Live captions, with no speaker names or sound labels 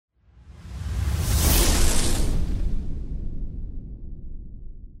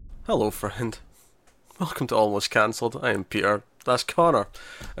Hello, friend. Welcome to Almost Cancelled. I am Peter. That's Connor.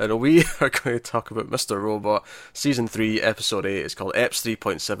 And we are going to talk about Mr. Robot, Season 3, Episode 8. It's called EPS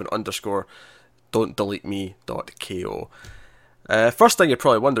 3.7 underscore don't delete me.ko. First thing you're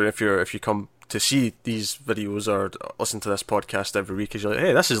probably wondering if you come to see these videos or listen to this podcast every week is you're like,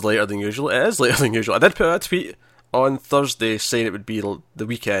 hey, this is later than usual. It is later than usual. I did put out a tweet on Thursday saying it would be the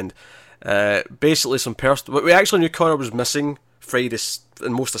weekend. Basically, we actually knew Connor was missing Friday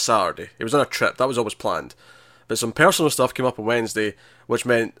and most of Saturday. He was on a trip. That was always planned. But some personal stuff came up on Thursday, which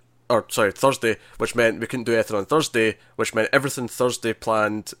meant we couldn't do anything on Thursday, which meant everything Thursday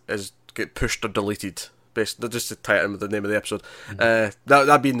planned is get pushed or deleted. Basically, just to tie it in with the name of the episode.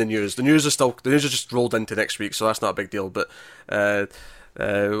 That being the news. The news is just rolled into next week, so that's not a big deal. But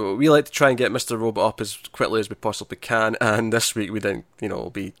we like to try and get Mr. Robot up as quickly as we possibly can, and this week we didn't.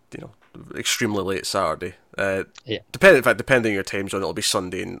 It'll be extremely late Saturday. Depending on your time zone, it'll be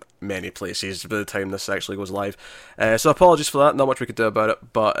Sunday in many places by the time this actually goes live. So apologies for that. Not much we could do about it,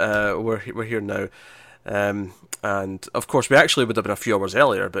 but we're here now. And of course, we actually would have been a few hours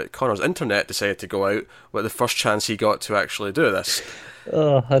earlier, but Connor's internet decided to go out with the first chance he got to actually do this.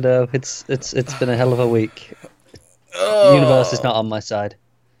 Oh, I know. It's been a hell of a week. The universe is not on my side.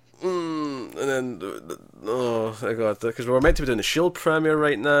 And then, oh my god, because we were meant to be doing the Shield premiere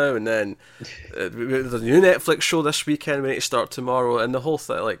right now, and then the new Netflix show this weekend we need to start tomorrow, and the whole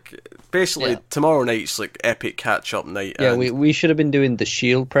thing, basically tomorrow night's epic catch-up night. Yeah, we should have been doing the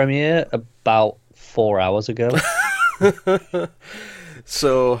Shield premiere about 4 hours ago.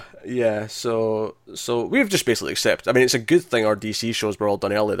 So we've just basically accepted. I mean, it's a good thing our DC shows were all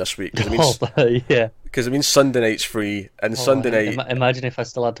done early this week, because it means Sunday night's free, and Sunday night. Imagine if I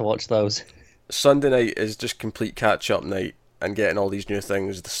still had to watch those. Sunday night is just complete catch-up night and getting all these new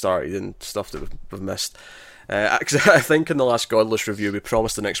things started and stuff that we've missed. Because I think in the last Godless review we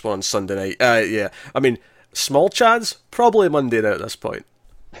promised the next one on Sunday night. I mean, small chance, probably Monday now at this point.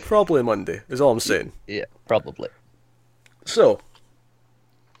 Probably Monday is all I'm saying. Yeah, probably. So,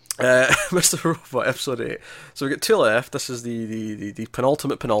 Mr. Robot, episode 8. So we got two left. This is the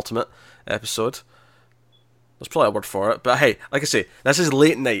penultimate episode. There's probably a word for it. But hey, like I say, this is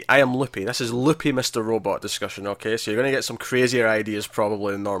late night. I am loopy. This is loopy Mr. Robot discussion, okay? So you're going to get some crazier ideas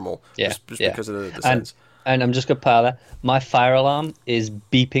probably than normal. Yeah, just because of the sense. And I'm just going to pile that. My fire alarm is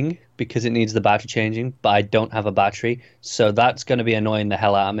beeping because it needs the battery changing, but I don't have a battery. So that's going to be annoying the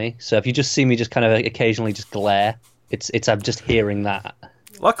hell out of me. So if you just see me just kind of occasionally just glare, I'm just hearing that.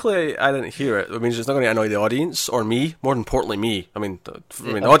 Luckily, I didn't hear it. It means it's not going to annoy the audience or me. More importantly, me.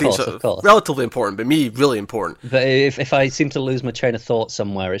 The audience is relatively important, but me really important. But if I seem to lose my train of thought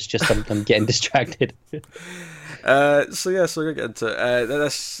somewhere, it's just I'm getting distracted. So we're going to get into it.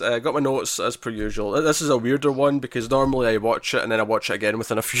 This got my notes as per usual. This is a weirder one because normally I watch it and then I watch it again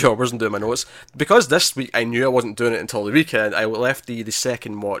within a few hours and do my notes. Because this week I knew I wasn't doing it until the weekend, I left the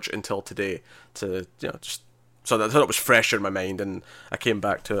second watch until today to just so that it was fresher in my mind, and I came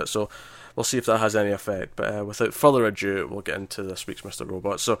back to it. So we'll see if that has any effect. But without further ado, we'll get into this week's Mr.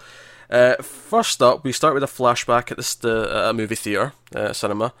 Robot. So first up, we start with a flashback at a movie theatre,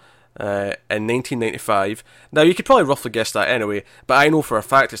 cinema. In 1995. Now, you could probably roughly guess that anyway, but I know for a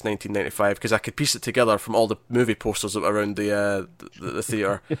fact it's 1995 because I could piece it together from all the movie posters that were around the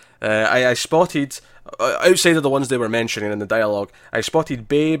theatre. I spotted, outside of the ones they were mentioning in the dialogue, I spotted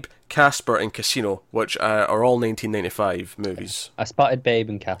Babe, Casper, and Casino, which are all 1995 movies. I spotted Babe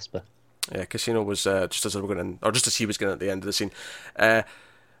and Casper. Yeah, Casino was just as we were going in, or just as he was going at the end of the scene,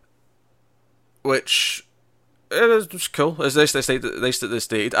 which. It was cool. It's nice that they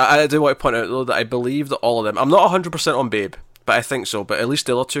stayed. I do want to point out, though, that I believe that all of them... I'm not 100% on Babe, but I think so. But at least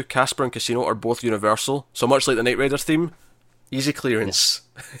the other two, Casper and Casino, are both Universal. So much like the Knight Rider theme, easy clearance.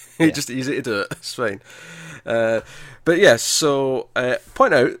 Yeah. Just easy to do it. It's fine. But yeah, so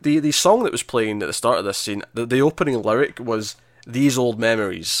point out, the song that was playing at the start of this scene, the opening lyric was These Old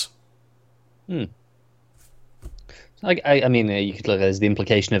Memories. I mean, you could look at it as the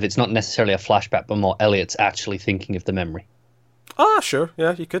implication of it's not necessarily a flashback, but more Elliot's actually thinking of the memory. Ah, sure,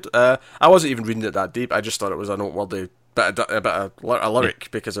 yeah, you could. I wasn't even reading it that deep. I just thought it was a noteworthy bit of a lyric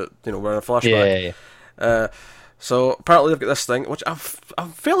because we're in a flashback. Yeah. So apparently they've got this thing, which I'm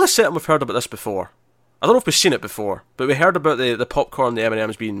fairly certain we've heard about this before. I don't know if we've seen it before, but we heard about the popcorn, the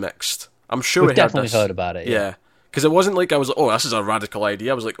M&Ms being mixed. I'm sure we've definitely heard about it. Yeah, because it wasn't like I was like, oh, this is a radical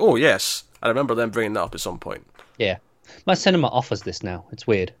idea. I was like, oh yes, I remember them bringing that up at some point. Yeah. My cinema offers this now. It's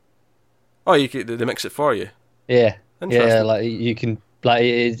weird. Oh, they mix it for you? Yeah. Yeah, like you can, like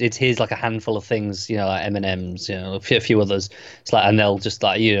it's here's like a handful of things, like M&Ms, a few others. It's like, and they'll just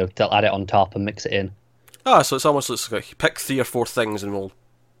they'll add it on top and mix it in. Ah, so it's almost like pick 3 or 4 things and we'll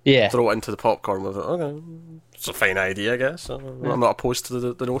Yeah. throw it into the popcorn with it. Okay, it's a fine idea, I guess. I'm not opposed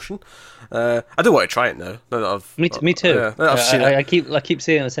to the notion. I do want to try it now. Now that I've Me too. now that I've seen it. I keep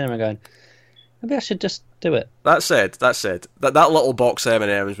seeing it in the cinema going, maybe I should just do it. That said, that little box of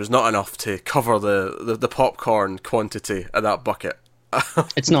M&Ms was not enough to cover the popcorn quantity of that bucket.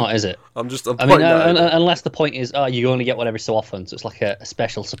 It's not, is it? I'm I mean, unless the point is, you only get one every so often, so it's like a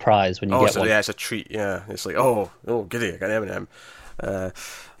special surprise when you get one. Yeah, it's a treat. Yeah, it's like goody, I got an M&M.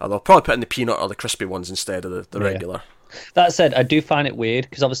 Although I'll probably put in the peanut or the crispy ones instead of the regular. That said, I do find it weird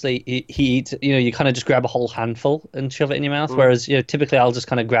because obviously he eats. You kind of just grab a whole handful and shove it in your mouth, whereas typically I'll just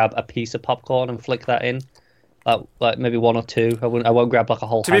kind of grab a piece of popcorn and flick that in. Like maybe one or two. I won't grab like a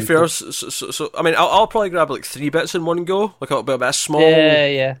whole. To be fair, so I mean, I'll probably grab like 3 bits in one go, like a bit of small.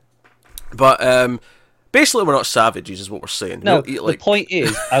 Yeah. But basically, we're not savages, is what we're saying. No, eat, the point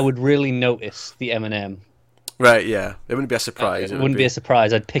is, I would really notice the M&M. Right? Yeah, it wouldn't be a surprise. It wouldn't be a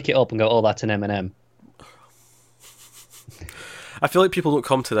surprise. I'd pick it up and go, "Oh, that's an M&M." I feel like people don't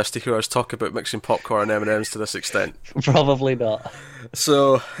come to this to hear us talk about mixing popcorn and M&Ms to this extent. Probably not.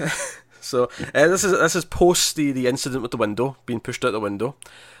 So. This is post the incident with the window, being pushed out the window.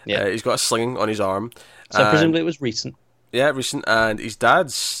 Yeah, he's got a sling on his arm. So presumably it was recent. Yeah, recent, and his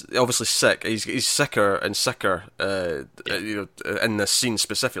dad's obviously sick. He's sicker and sicker, in this scene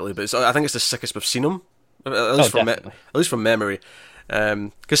specifically. But I think it's the sickest we've seen him, at least from memory.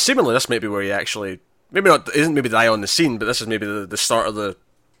 Because seemingly this might be where he actually isn't die on the scene, but this is maybe the start of the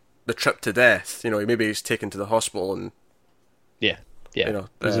trip to death. Maybe he's taken to the hospital and yeah,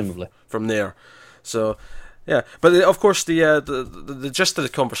 presumably from there. So, yeah, but of course the gist of the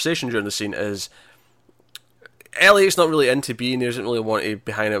conversation during the scene is Elliot's not really into being there. He doesn't really want to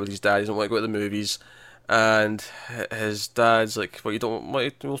be hanging out with his dad. He doesn't want to go to the movies, and his dad's like, "Well, you don't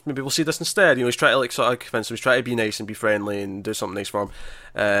want to, maybe we'll see this instead." He's trying to like sort of convince him. He's trying to be nice and be friendly and do something nice for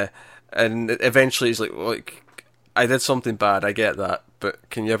him. And eventually he's like, I did something bad, I get that, but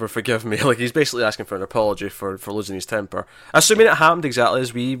can you ever forgive me? Like, he's basically asking for an apology for losing his temper. Assuming it happened exactly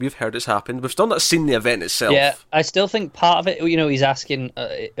as we've heard it's happened. We've still not seen the event itself. Yeah, I still think part of it, he's asking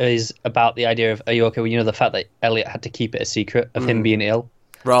is about the idea of, are you okay? Well, the fact that Elliot had to keep it a secret of him being ill.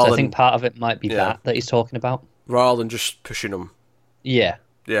 So I think part of it might be that he's talking about. Rather than just pushing him. Yeah.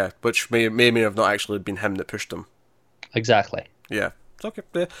 Yeah, which may have not actually been him that pushed him. Exactly. Yeah. It's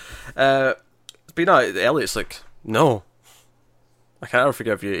okay. But Elliot's like, no, I can't ever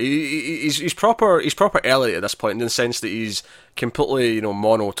forgive you. He's proper Elliot at this point, in the sense that he's completely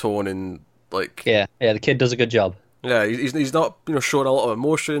monotone and like the kid does a good job. Yeah, he's not showing a lot of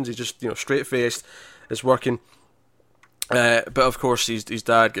emotions. He's just straight faced. It's working. But of course his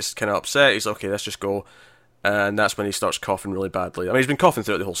dad gets kind of upset. He's like, okay, let's just go, and that's when he starts coughing really badly. I mean, he's been coughing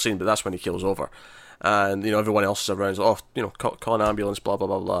throughout the whole scene, but that's when he keels over, and everyone else is around. He's like, call an ambulance, blah blah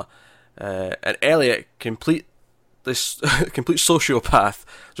blah blah. And Elliot, complete sociopath,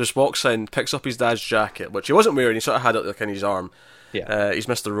 just walks in, picks up his dad's jacket, which he wasn't wearing. He sort of had it like in his arm. Yeah. His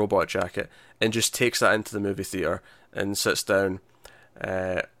Mr. Robot jacket, and just takes that into the movie theater and sits down.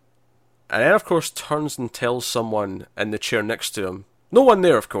 And then, of course, turns and tells someone in the chair next to him. No one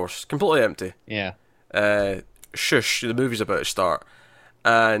there, of course, completely empty. Yeah. Shush, the movie's about to start.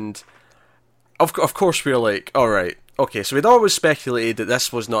 And of course we're like, alright, okay, so we'd always speculated that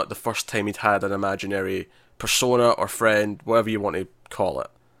this was not the first time he'd had an imaginary persona or friend, whatever you want to call it.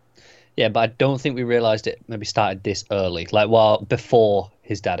 Yeah, but I don't think we realised it maybe started this early, like before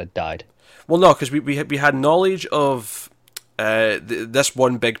his dad had died. Well, no, because we had knowledge of this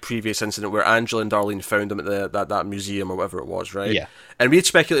one big previous incident where Angela and Darlene found him at that museum or whatever it was, right? Yeah. And we had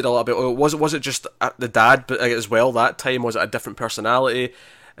speculated a lot about, was it just the dad, but as well that time, was it a different personality?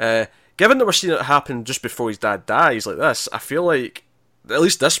 Given that we're seeing it happen just before his dad dies like this, I feel like at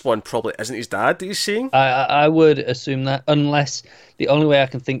least this one probably isn't his dad that he's seeing. I would assume that, unless the only way I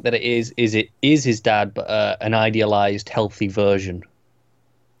can think that it is his dad, but an idealized, healthy version.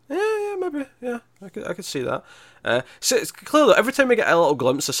 Yeah, maybe. Yeah, I could see that. So it's clearly, every time we get a little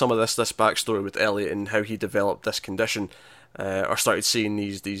glimpse of some of this backstory with Elliot and how he developed this condition, or started seeing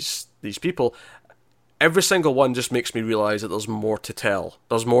these people, every single one just makes me realise that there's more to tell.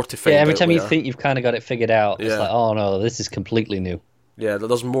 There's more to find out. Yeah, every time later. you think you've kind of got it figured out, it's like, oh no, this is completely new. Yeah,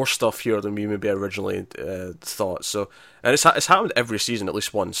 there's more stuff here than we maybe originally thought. So, and it's happened every season at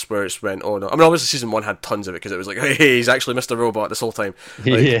least once, where it's went, oh no. I mean, obviously season 1 had tons of it because it was like, hey, he's actually Mr. Robot this whole time.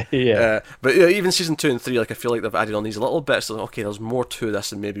 Like, yeah. But even season 2 and 3, like I feel like they've added on these little bits. Like, okay, there's more to this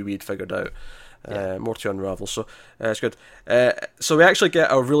than maybe we'd figured out. More to unravel, so it's good. So we actually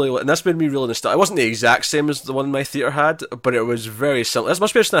get a really, and this made me really nostalgic. It wasn't the exact same as the one my theatre had, but it was very similar. This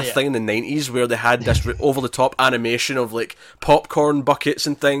must be just a thing in the 90s where they had this over-the-top animation of like popcorn buckets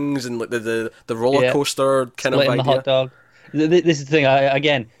and things, and like the roller coaster kind Splitting of idea. The hot dog. This is the thing.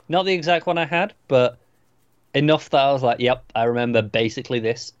 Again, not the exact one I had, but enough that I was like, yep, I remember basically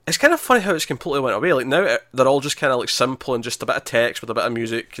this. It's kind of funny how it's completely went away. Like now they're all just kind of like simple and just a bit of text with a bit of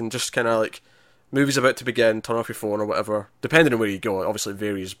music and just kind of like movie's about to begin, turn off your phone or whatever. Depending on where you go, obviously it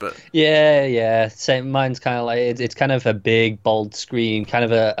varies, but yeah. Same. Mine's kind of like it's kind of a big bold screen, kind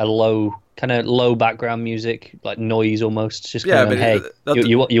of a low background music, like noise almost. Just kind of, hey,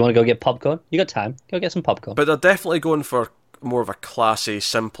 you want to go get popcorn? You got time? Go get some popcorn. But they're definitely going for more of a classy,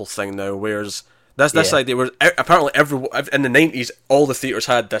 simple thing now. Whereas this idea where apparently in the 90s all the theatres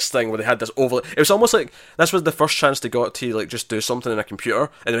had this thing where they had this oval. It was almost like this was the first chance they got to like just do something in a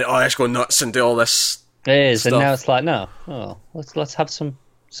computer and then let's go nuts and do all this. It is, stuff. And now it's like let's have some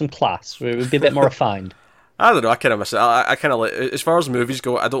class. We'd be a bit more refined. I don't know. I kind of miss it. I kind of like, as far as movies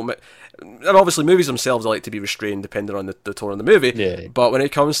go, I don't. And obviously, movies themselves I like to be restrained depending on the tone of the movie. Yeah. But when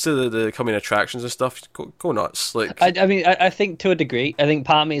it comes to the coming attractions and stuff, go nuts. Like, I mean, I think to a degree, I think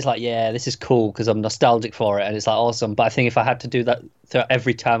part of me is like, yeah, this is cool because I'm nostalgic for it and it's like awesome. But I think if I had to do that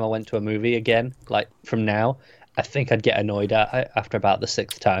every time I went to a movie again, like from now, I think I'd get annoyed at it after about the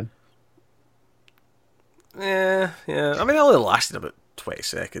 6th time. Yeah. I mean, it only lasted about 20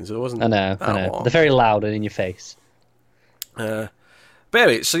 seconds. It wasn't. I know. Long. They're very loud and in your face. But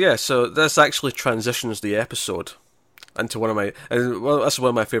anyway, so this actually transitions the episode into one of my. That's one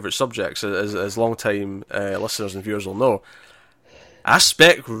of my favourite subjects, as long-time listeners and viewers will know.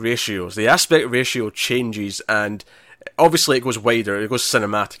 Aspect ratios. The aspect ratio changes, and obviously it goes wider. It goes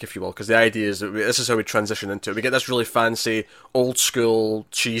cinematic, if you will, because the idea is that this is how we transition into it. We get this really fancy, old-school,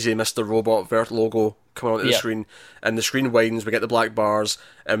 cheesy Mr. Robot vert logo coming onto the screen, and the screen widens, we get the black bars,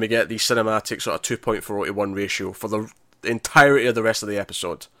 and we get the cinematic sort of 2.4 to 1 ratio for the entirety of the rest of the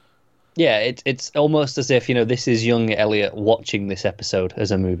episode. Yeah, it's almost as if, this is young Elliot watching this episode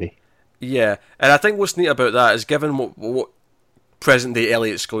as a movie. Yeah, and I think what's neat about that is given what present-day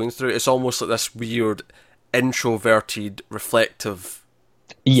Elliot's going through, it's almost like this weird, introverted, reflective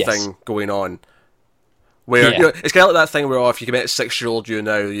thing going on. Where it's kind of like that thing where if you met a 6-year-old you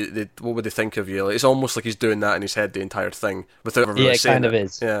now, what would they think of you? Like, it's almost like he's doing that in his head the entire thing without ever really saying it. Yeah, it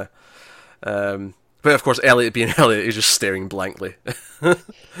kind of is. Yeah. But of course, Elliot being Elliot, he's just staring blankly.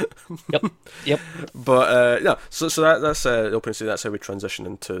 Yep. But so that's the opening scene. That's how we transition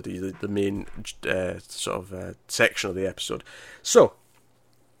into the main section of the episode. So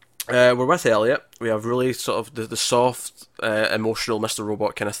we're with Elliot. We have really sort of the soft, emotional Mr.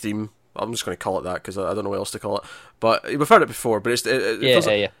 Robot kind of theme. I'm just going to call it that because I don't know what else to call it. But we've heard it before, but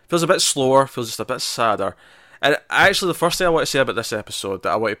it feels a bit slower, feels just a bit sadder. And actually, the first thing I want to say about this episode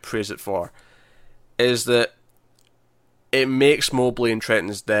that I want to praise it for is that it makes Mobley and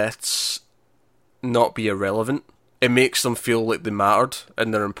Trenton's deaths not be irrelevant. It makes them feel like they mattered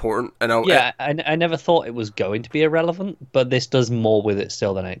and they're important. And I never thought it was going to be irrelevant, but this does more with it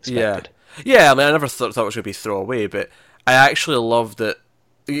still than I expected. Yeah. I mean, I never thought it was going to be throwaway, but I actually love that.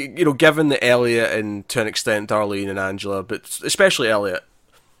 Given that Elliot and to an extent Darlene and Angela, but especially Elliot,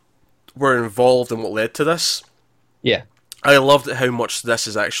 were involved in what led to this. Yeah. I loved how much this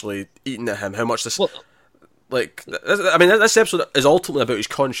is actually eating at him. How much this, this episode is ultimately about his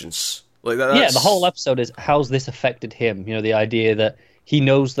conscience. The whole episode is how's this affected him. The idea that he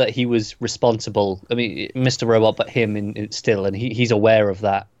knows that he was responsible. I mean, Mr. Robot, but him still, and he's aware of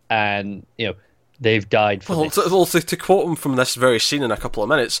that, and they've died for this. To quote him from this very scene in a couple of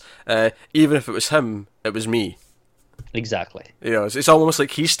minutes, even if it was him, it was me. Exactly. It's almost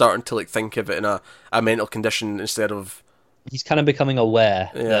like he's starting to think of it in a mental condition instead of. He's kind of becoming aware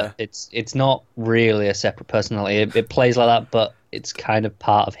that it's not really a separate personality. It plays like that, but it's kind of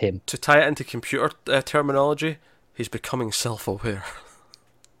part of him. To tie it into computer terminology, he's becoming self-aware.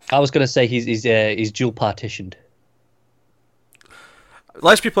 I was going to say he's dual partitioned.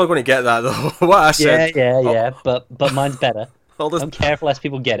 Less people are going to get that though. What I said. Yeah. But mine's better. I don't care if less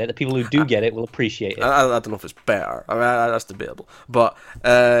people get it. The people who do get it will appreciate it. I don't know if it's better. I mean, that's debatable. But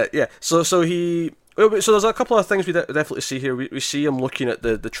So there's a couple of things we definitely see here. We see him looking at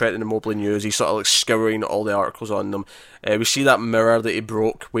the Trenton and Mobley news. He's sort of scouring all the articles on them. We see that mirror that he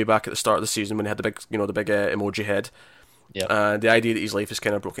broke way back at the start of the season when he had the big emoji head. Yeah. The idea that his life is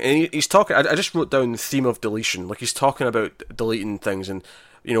kind of broken. And he's talking. I just wrote down the theme of deletion. Like he's talking about deleting things, and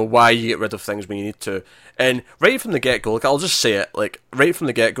why you get rid of things when you need to. And right from the get-go, like, I'll just say it, like, right from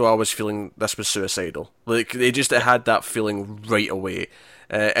the get-go, I was feeling this was suicidal. Like, it had that feeling right away.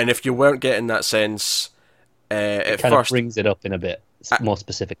 And if you weren't getting that sense at kind first... of brings it up in a bit more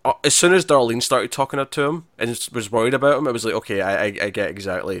specific. As soon as Darlene started talking to him and was worried about him, it was like, okay, I get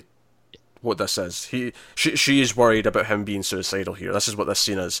exactly what this is. She is worried about him being suicidal here. This is what this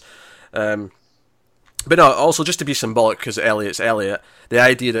scene is. But no, also just to be symbolic, because Elliot's Elliot, the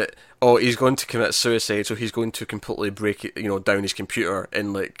idea that, he's going to commit suicide, so he's going to completely break it, down his computer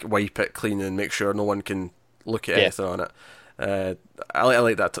and like wipe it clean and make sure no one can look at anything on it. I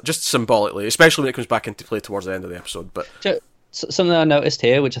like that, just symbolically, especially when it comes back into play towards the end of the episode. But something I noticed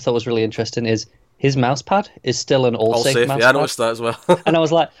here, which I thought was really interesting, is his mouse pad is still an all-safe mouse pad. Yeah, I noticed that as well. And I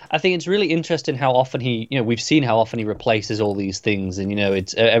was like, I think it's really interesting how often we've seen how often he replaces all these things, and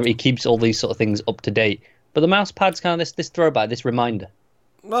it's he keeps all these sort of things up to date. But the mouse pad's kind of this throwback, this reminder.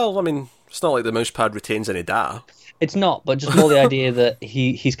 Well, I mean, it's not like the mouse pad retains any data. It's not, but just more the idea that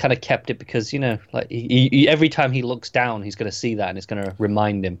he's kind of kept it because like he every time he looks down, he's going to see that, and it's going to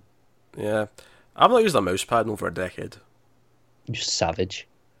remind him. Yeah, I've not used a mouse pad in over a decade. You're savage.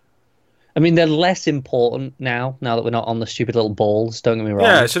 I mean, they're less important now that we're not on the stupid little balls, don't get me wrong.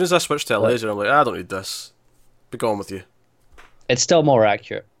 Yeah, as soon as I switch to a laser, I'm like, I don't need this. Be gone with you. It's still more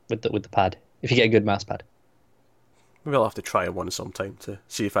accurate with the pad, if you get a good mouse pad. Maybe I'll have to try one sometime to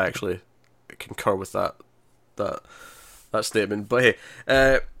see if I actually concur with that statement. But hey,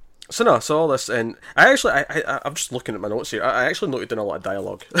 so all this, and I'm just looking at my notes here. I actually noted down a lot of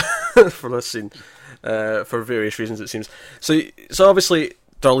dialogue for this scene, for various reasons it seems. So obviously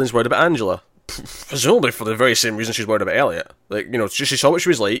Darlene's worried about Angela, presumably for the very same reason she's worried about Elliot. Like, she saw what she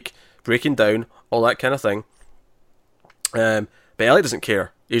was like, breaking down, all that kind of thing. But Elliot doesn't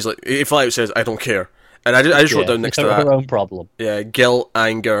care. He's like, he flat out says, "I don't care." And I just wrote down next to that, her own problem. Yeah, guilt,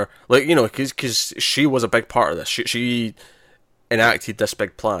 anger, like, because she was a big part of this. She enacted this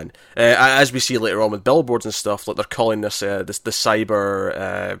big plan. As we see later on with billboards and stuff, like they're calling this the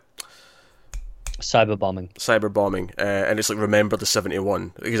cyber bombing, and it's like, remember the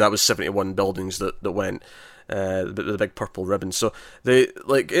 71, because that was 71 buildings that went. The big purple ribbon. So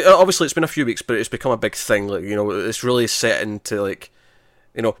obviously it's been a few weeks, but it's become a big thing. Like, it's really set into, like,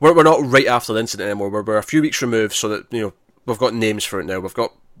 we're not right after the incident anymore. We're a few weeks removed, so that we've got names for it now. We've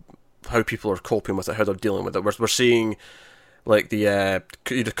got how people are coping with it, how they're dealing with it. We're seeing like the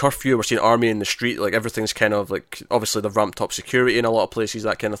curfew. We're seeing army in the street. Like, everything's kind of like, obviously they've ramped up security in a lot of places,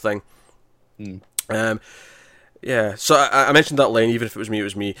 that kind of thing. Yeah, so I mentioned that line, even if it was me, it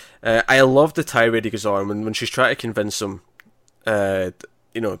was me. I love the tirade he goes on when she's trying to convince him,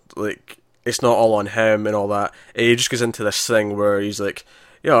 like, it's not all on him and all that. And he just goes into this thing where he's like,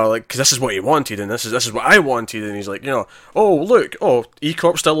 because this is what he wanted, and this is what I wanted, and he's like, oh, look,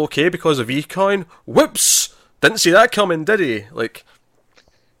 E-Corp's still okay because of E-Coin? Whoops! Didn't see that coming, did he? Like,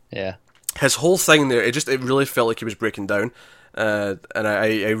 yeah. His whole thing there, it really felt like he was breaking down, and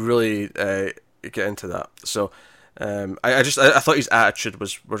I really get into that. So, I thought his attitude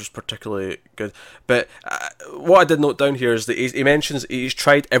was just particularly good. But what I did note down here is that he mentions he's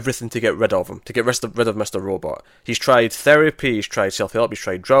tried everything to get rid of him, to get rid of Mr. Robot. He's tried therapy, he's tried self-help, he's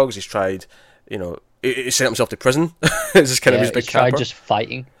tried drugs, he's tried, he sent himself to prison. This is kind of his big capper. He's tried just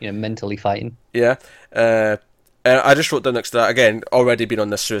fighting, mentally fighting. Yeah. And I just wrote down next to that, again, already being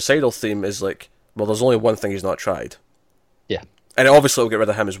on this suicidal theme, is like, well, there's only one thing he's not tried. Yeah. And obviously it'll get rid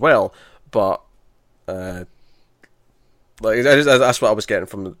of him as well, but... that's what I was getting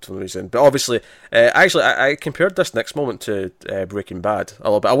from the reason. But obviously, I compared this next moment to Breaking Bad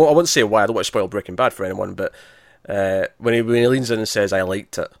a little bit. I won't say why. I don't want to spoil Breaking Bad for anyone. But when he leans in and says, "I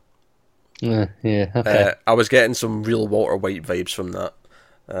liked it," yeah, okay. I was getting some real Walter White vibes from that.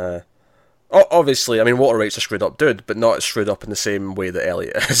 Obviously, I mean, Walter White's a screwed up dude, but not screwed up in the same way that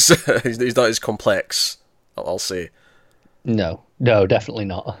Elliot is. He's not as complex, I'll say. No, definitely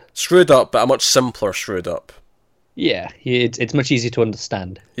not. Screwed up, but a much simpler screwed up. Yeah, it's much easier to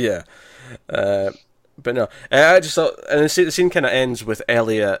understand. Yeah, but no, I just thought, and the scene kind of ends with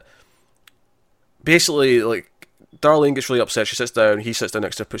Elliot. Basically, like, Darlene gets really upset. She sits down. He sits down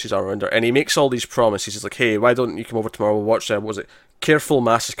next to her, puts his arm around her, and he makes all these promises. He's like, "Hey, why don't you come over tomorrow? We'll watch what was it? Careful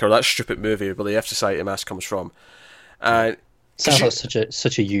Massacre, that stupid movie where the F Society mask comes from." And sounds like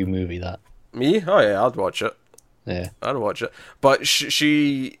such a you movie, that. Me? Oh yeah, I'd watch it. Yeah, I'd watch it. But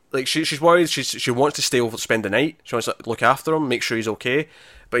she's worried. She wants to stay over, spend the night. She wants to look after him, make sure he's okay.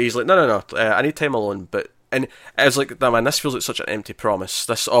 But he's like, no. I need time alone. And I was like, man, this feels like such an empty promise.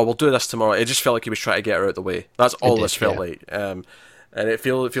 We'll do this tomorrow. It just felt like he was trying to get her out of the way. That's all this felt like. And it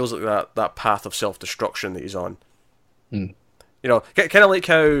feels like that path of self-destruction that he's on. You know, kind of like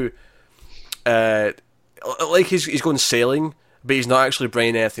how, like he's going sailing, but he's not actually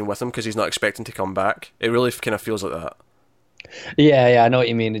bringing anything with him because he's not expecting to come back. It really kind of feels like that. Yeah, I know what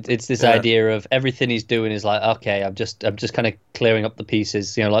you mean. It's this idea of everything he's doing is like, okay, I'm just kind of clearing up the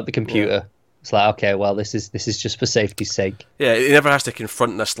pieces, you know, like the computer. Yeah. It's like, okay, well, this is just for safety's sake. Yeah, he never has to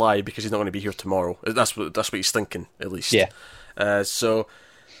confront this lie because he's not going to be here tomorrow. That's what he's thinking, at least. Yeah. So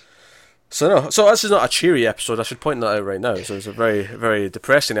this is not a cheery episode. I should point that out right now. So it's a very, very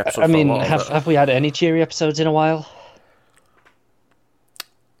depressing episode. I mean, have we had any cheery episodes in a while?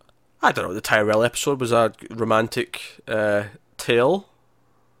 I don't know. The Tyrell episode was a romantic tale.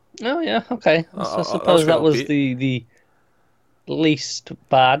 Oh yeah, okay. I suppose that was the least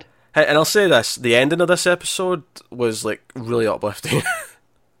bad. Hey, and I'll say this: the ending of this episode was like really uplifting.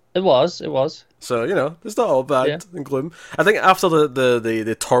 It was. So, you know, it's not all bad and gloom. I think after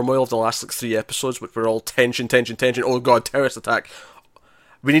the turmoil of the last like 3 episodes, which were all tension, oh god, terrorist attack,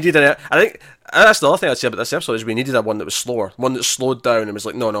 we needed I think that's the other thing I'd say about this episode is we needed one that was slower, one that slowed down and was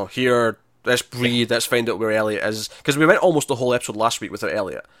like, no, here, let's breathe, let's find out where Elliot is. Because we went almost the whole episode last week without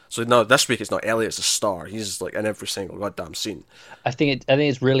Elliot. So now this week it's not Elliot, it's a star. He's like in every single goddamn scene. I think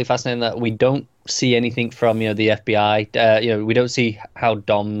it's really fascinating that we don't see anything from the FBI. We don't see how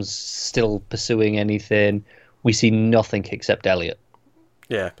Dom's still pursuing anything. We see nothing except Elliot.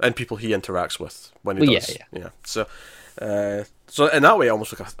 Yeah, and people he interacts with when he does. Yeah. So in that way,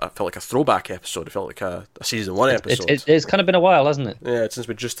 almost like I felt like a throwback episode. It felt like a season 1 episode. It's kind of been a while, hasn't it? Yeah, since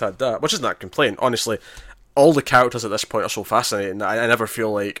we just had that, which isn't that complaint. Honestly, all the characters at this point are so fascinating. I never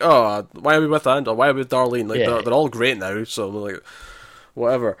feel like, oh, why are we with Andor? Why are we with Darlene? Like they're all great now. So like,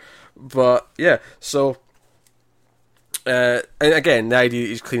 whatever. But yeah, so. And again, the idea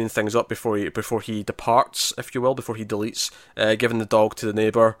is cleaning things up before he departs, if you will, before he deletes, giving the dog to the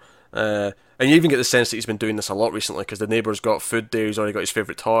neighbour. And you even get the sense that he's been doing this a lot recently because the neighbour's got food there, he's already got his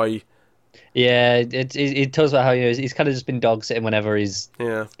favourite toy. Yeah, it talks about how he's kind of just been dog sitting whenever he's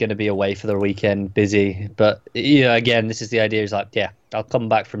going to be away for the weekend, busy. But again, this is the idea. He's like, I'll come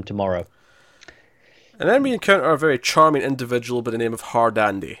back from tomorrow. And then we encounter a very charming individual by the name of Hard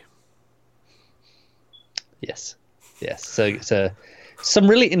Andy. Yes. So some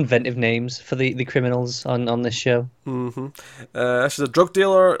really inventive names for the criminals on this show. Mm-hmm. This is a drug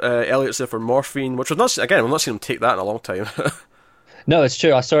dealer. Elliot's there for morphine, which we've not seen him take that in a long time. No, it's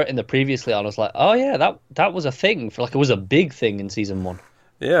true. I saw it in the previously on. I was like, oh yeah, that was a thing. It was a big thing in season 1.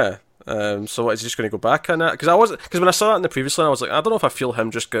 Yeah. So what, is he just going to go back on that? Because when I saw that in the previous one, I was like, I don't know if I feel him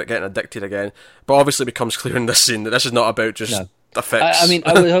just getting addicted again. But obviously, it becomes clear in this scene that this is not about just effects. I mean,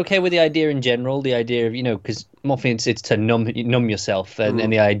 I was okay with the idea in general. The idea of because morphine it's to numb yourself, and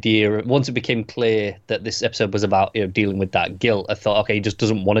the idea once it became clear that this episode was about dealing with that guilt, I thought, okay, he just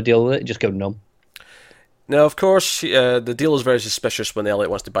doesn't want to deal with it. Just go numb. Now, of course, the deal is very suspicious when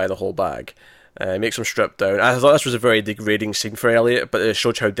Elliot wants to buy the whole bag. Makes him strip down. I thought this was a very degrading scene for Elliot, but it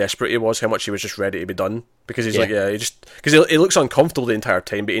showed how desperate he was, how much he was just ready to be done. Because he's he looks uncomfortable the entire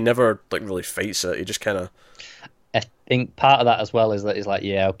time, but he never really fights it. He just kind of. I think part of that as well is that he's like,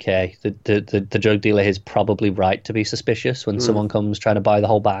 okay, the drug dealer is probably right to be suspicious when someone comes trying to buy the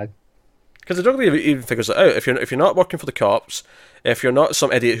whole bag. Because the drug dealer even figures it out. If you're not working for the cops, if you're not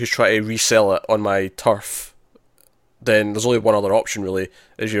some idiot who's trying to resell it on my turf, then there's only one other option really,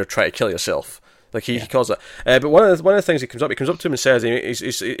 is you're trying to kill yourself. Like he calls it. But one of the things he comes up to him and says,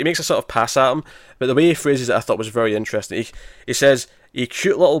 he makes a sort of pass at him, but the way he phrases it I thought was very interesting. He says, "A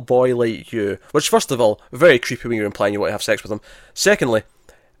cute little boy like you," which first of all, very creepy when you're implying you want to have sex with him. Secondly,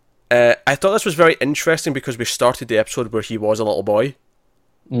 I thought this was very interesting because we started the episode where he was a little boy.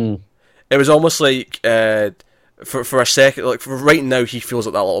 It was almost like for a second, like for right now, he feels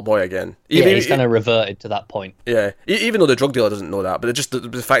like that little boy again. He's kind of reverted to that point. Yeah, even though the drug dealer doesn't know that, but just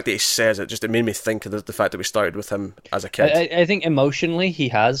the fact that he says it, it made me think of the fact that we started with him as a kid. I think emotionally he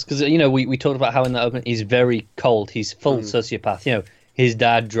has, because we talked about how in that opening he's very cold, he's full sociopath. His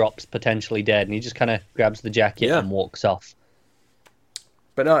dad drops potentially dead, and he just kind of grabs the jacket and walks off.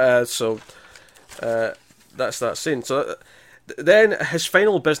 But no, that's that scene. So. Then his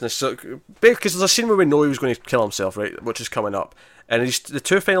final business, so because there's a scene where we know he was going to kill himself, right, which is coming up, and the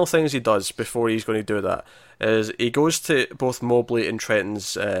 2 final things he does before he's going to do that is he goes to both Mobley and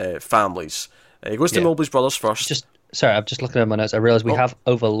Trenton's families. He goes to Mobley's brothers first. Sorry, I'm just looking at my notes. I realise we have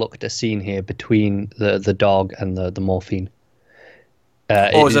overlooked a scene here between the dog and the morphine.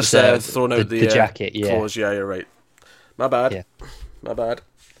 Is this throwing out the jacket? Clothes? Yeah, you're right. My bad. Yeah. My bad.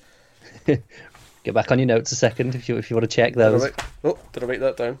 Get back on your notes a second if you want to check those. Did I write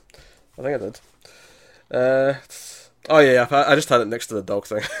that down? I think I did. I just had it next to the dog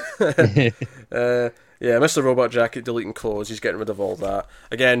thing. Yeah, Mr. Robot Jacket deleting clothes. He's getting rid of all that.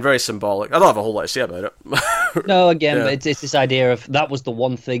 Again, very symbolic. I don't have a whole lot to say about it. No, again, Yeah. it's this idea of that was the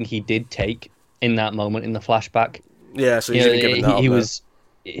one thing he did take in that moment in the flashback. Yeah, so he's giving that up he now.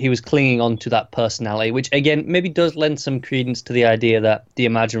 he was clinging on to that personality, which again maybe does lend some credence to the idea that the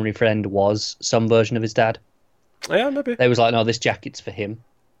imaginary friend was some version of his dad. Yeah, maybe. They was like, no, this jacket's for him.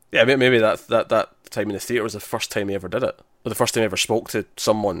 Yeah, maybe that time in the theatre was the first time he ever did it. Or the first time he ever spoke to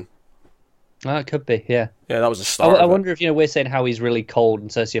someone. Oh, it could be, yeah. Yeah, that was the start. I wonder if, we're saying how he's really cold and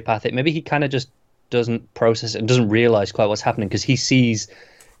sociopathic. Maybe he kind of just doesn't process it and doesn't realize quite what's happening because he sees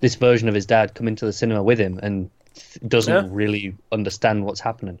this version of his dad come into the cinema with him and doesn't really understand what's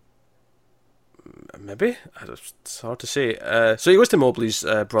happening. Maybe. It's hard to say. So he goes to Mobley's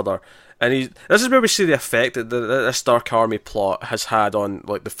brother, and this is where we see the effect that this Dark Army plot has had on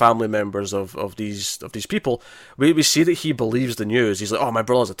like the family members of these people. We see that he believes the news. He's like, "Oh, my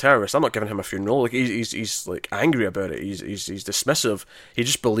brother's a terrorist. I'm not giving him a funeral." Like he's like angry about it. He's dismissive. He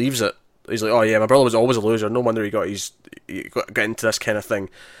just believes it. He's like, "Oh yeah, my brother was always a loser. No wonder he got into this kind of thing."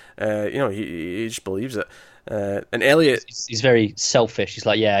 He just believes it. And Elliot, he's very selfish. He's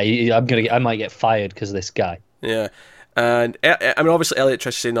like, yeah, I might get fired because of this guy. Yeah, and I mean, obviously, Elliot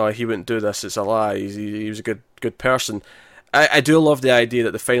tries to say no, he wouldn't do this. It's a lie. He was a good person. I do love the idea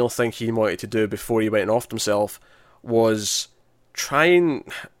that the final thing he wanted to do before he went and offed himself was try and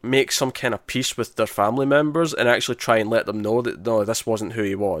make some kind of peace with their family members and actually try and let them know that no, this wasn't who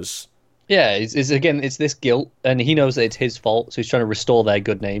he was. Yeah, it's this guilt, and he knows that it's his fault, so he's trying to restore their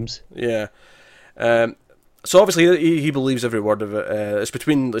good names. Yeah. So obviously he believes every word of it. It's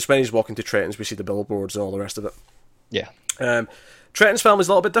when he's walking to Trenton's, we see the billboards and all the rest of it. Yeah. Trenton's family's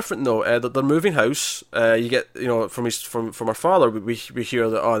a little bit different though. They're moving house. You get from our father, we hear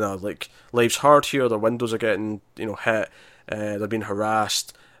that oh no, like life's hard here. Their windows are getting hit. They're being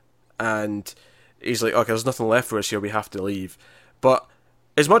harassed, and he's like, okay, there's nothing left for us here. We have to leave. But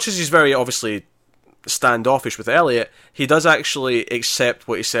as much as he's very obviously standoffish with Elliot, he does actually accept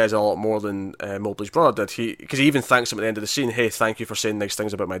what he says a lot more than Mobley's brother did. Because he even thanks him at the end of the scene. Hey, thank you for saying nice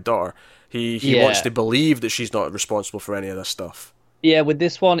things about my daughter. He wants to believe that she's not responsible for any of this stuff. Yeah, with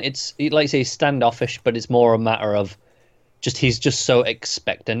this one, it's like you say, standoffish, but it's more a matter of he's just so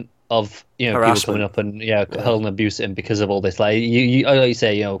expectant of people coming up and hurling abuse at him because of all this. Like you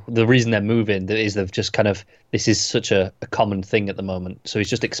say, the reason they're moving is they've just kind of this is such a common thing at the moment. So he's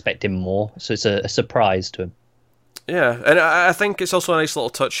just expecting more. So it's a surprise to him. Yeah, and I think it's also a nice little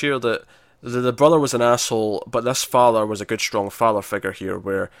touch here that the brother was an asshole, but this father was a good, strong father figure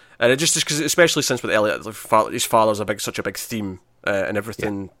here. And it just because, especially since with Elliot, his father's such a big theme in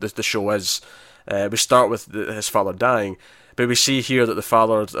everything the show is. We start with his father dying. But we see here that the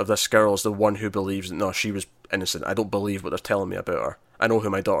father of this girl is the one who believes that no, she was innocent. I don't believe what they're telling me about her. I know who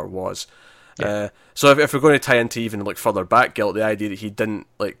my daughter was. Yeah. So if we're going to tie into even like further back guilt, the idea that he didn't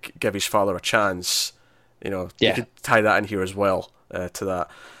like give his father a chance, you could tie that in here as well to that.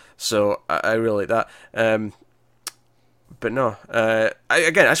 So I really like that. But no, I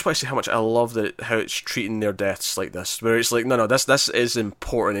just want to say how much I love how it's treating their deaths like this, where it's like, no, this is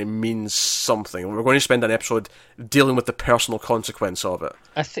important, it means something. We're going to spend an episode dealing with the personal consequence of it.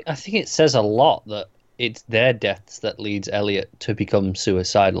 I think it says a lot that it's their deaths that leads Elliot to become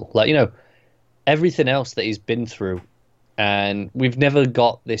suicidal. Like, everything else that he's been through, and we've never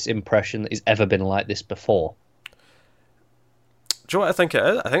got this impression that he's ever been like this before. Do you know what I think it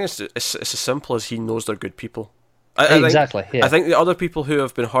is? I think it's as simple as he knows they're good people. Exactly. I think the other people who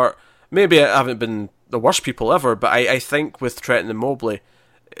have been hurt maybe haven't been the worst people ever, but I think with Trenton and Mobley,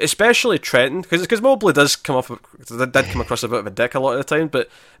 especially Trenton, because Mobley did come across a bit of a dick a lot of the time, but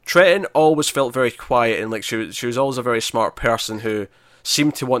Trenton always felt very quiet and like she was always a very smart person who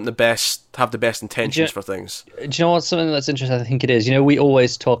seemed to want have the best intentions for things. Do you know what's something that's interesting? I think it is. We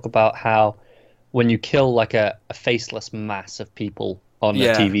always talk about how when you kill like a faceless mass of people on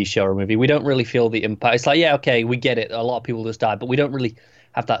a TV show or a movie, we don't really feel the impact. It's like, yeah, okay, we get it. A lot of people just die, but we don't really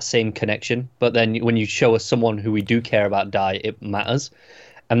have that same connection. But then when you show us someone who we do care about die, it matters.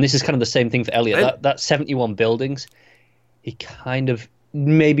 And this is kind of the same thing for Elliot. That 71 buildings, he kind of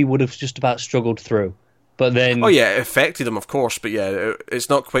maybe would have just about struggled through. But then... Oh yeah, it affected him, of course, but yeah,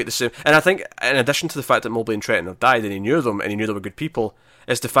 it's not quite the same. And I think, in addition to the fact that Mobley and Trenton have died, and he knew them, and he knew they were good people,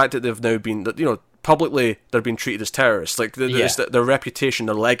 it's the fact that they've now been, publicly they're being treated as terrorists. Like their reputation,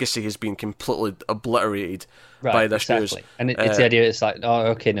 their legacy has been completely obliterated by this news. And it's the idea. It's like, oh,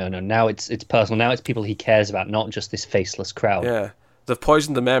 okay, no. Now it's personal. Now it's people he cares about, not just this faceless crowd. Yeah, they've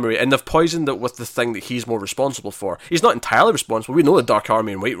poisoned the memory, and they've poisoned it with the thing that he's more responsible for. He's not entirely responsible. We know the Dark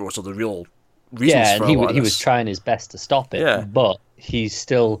Army and White Rose are the real reasons. Yeah, and he was trying his best to stop it. Yeah. But he's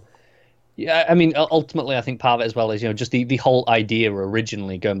still Yeah, I mean, ultimately, I think part of it as well is, just the whole idea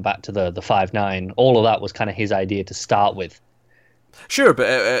originally going back to the 5-9, all of that was kind of his idea to start with. Sure,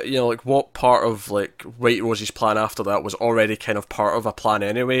 but like what part of like White Rose's plan after that was already kind of part of a plan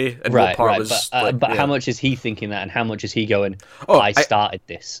anyway, and what Right, part right. was But how much is he thinking that, and how much is he going, Oh, I started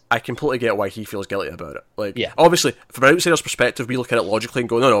this? I completely get why he feels guilty about it. Like, Yeah. obviously, from an outsider's perspective, we look at it logically and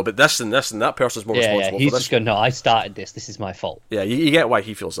go, no, but this and this and that person's more Yeah, responsible he's for this. just going, no, I started this. This is my fault. Yeah, you get why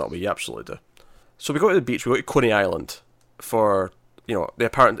he feels that way. You absolutely do. So we go to the beach. We go to Coney Island for the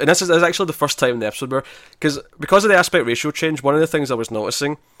apparent, and this is actually the first time in the episode where because of the aspect ratio change. One of the things I was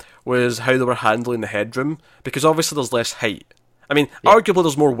noticing was how they were handling the headroom, because obviously there's less height. I mean, arguably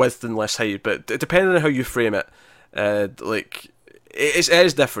there's more width than less height, but depending on how you frame it, like it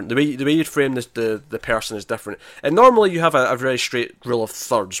is different. The way you frame the person is different. And normally you have a very straight rule of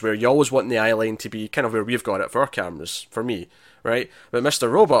thirds where you always want the eye line to be kind of where we've got it for our cameras, for me, right? But Mr.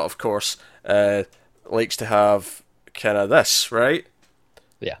 Robot, of course, likes to have kind of this, right?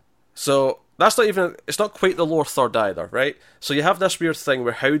 Yeah. So that's not even, it's not quite the lower third either, right? So you have this weird thing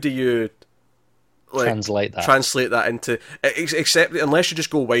where how do you translate that into, except unless you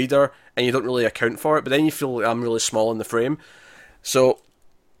just go wider and you don't really account for it, but then you feel like I'm really small in the frame. So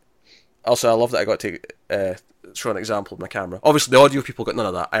also I love that I got to show an example of my camera. Obviously the audio people got none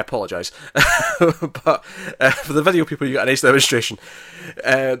of that, I apologise. But for the video people you got a nice demonstration.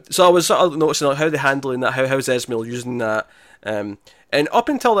 So I was sort of noticing how they're handling that, how's Esmail using that. And up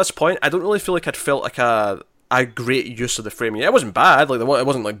until this point, I don't really feel like I'd felt like a great use of the framing. It wasn't bad, like it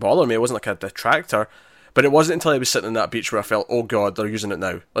wasn't like bothering me, it wasn't like a detractor. But it wasn't until I was sitting on that beach where I felt, oh god, they're using it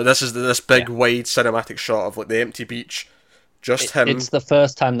now. Like this big wide cinematic shot of like the empty beach, just him. It's the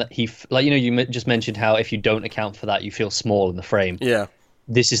first time that he, you just mentioned how if you don't account for that, you feel small in the frame. Yeah.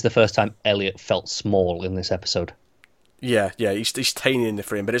 This is the first time Elliot felt small in this episode. Yeah, he's tiny in the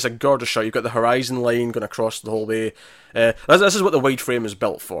frame, but it's a gorgeous shot. You've got the horizon line going across the whole way. This is what the wide frame is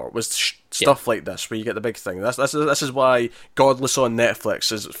built for, was stuff like this, where you get the big thing. This is why Godless on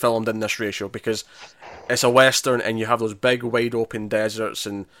Netflix is filmed in this ratio, because it's a western and you have those big wide open deserts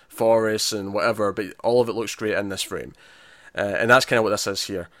and forests and whatever, but all of it looks great in this frame. And that's kind of what this is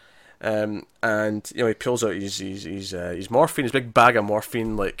here. And he pulls out his morphine, his big bag of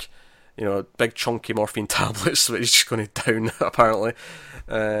morphine, like, big chunky morphine tablets that he's just going to down, apparently.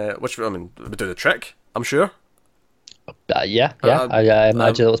 Which, I mean, would do the trick, I'm sure. Yeah. I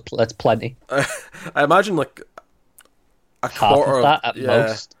imagine that's plenty. I imagine, like, a half quarter of that at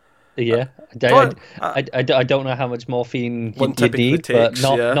most. Yeah. I don't know how much morphine you need, takes,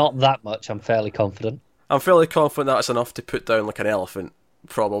 but not that much, I'm fairly confident. I'm fairly confident that's enough to put down, like, an elephant,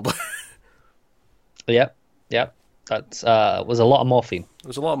 probably. Yep. That was a lot of morphine. It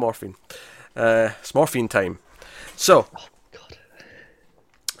was a lot of morphine. It's morphine time. So, oh god,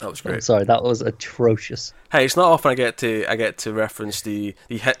 that was great. I'm sorry, that was atrocious. Hey, it's not often I get to reference the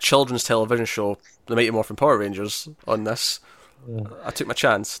hit children's television show, The Mighty Morphin Power Rangers, on this. Yeah. I took my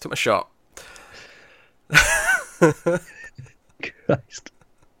chance, took my shot. Christ.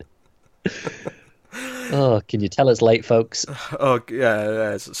 Oh, can you tell it's late, folks? Oh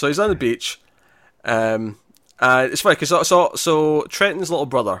yeah. So he's on the beach. It's funny because so Trenton's little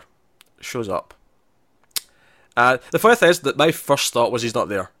brother shows up. The funny thing is that my first thought was he's not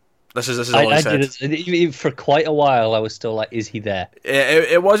there. This is all he said. For quite a while, I was still like, is he there?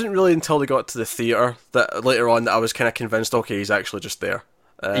 It wasn't really until they got to the theatre that later on that I was kind of convinced, okay, he's actually just there.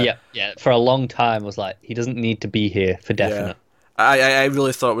 Yeah. For a long time, I was like, he doesn't need to be here for definite. Yeah. I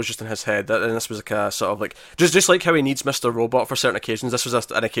really thought it was just in his head, and this was like a sort of like just like how he needs Mr. Robot for certain occasions. This was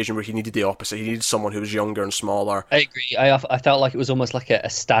an occasion where he needed the opposite. He needed someone who was younger and smaller. I agree. I felt like it was almost like a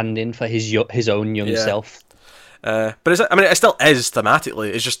stand-in for his own young self. But it still is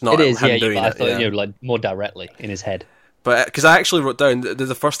thematically. It's just not him doing it. I thought like more directly in his head. But because I actually wrote down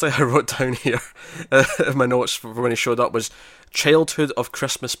the first thing I wrote down here in my notes for when he showed up was childhood of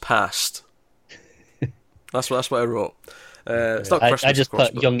Christmas past. That's what I wrote. It's not Christmas. I just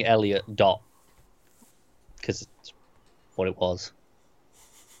put young Elliot ... because it's what it was.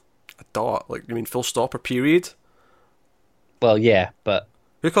 A dot? Like, you mean full stop or period? Well, yeah, but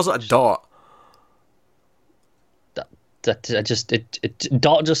who calls it a dot? Dot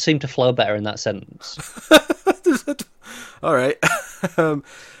just seemed to flow better in that sentence. All right.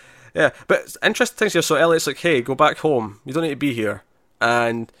 Yeah, but interesting things here. So Elliot's like, "Hey, go back home. You don't need to be here."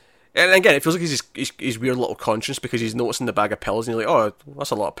 And again, it feels like his weird little conscience because he's noticing the bag of pills and he's like, "Oh,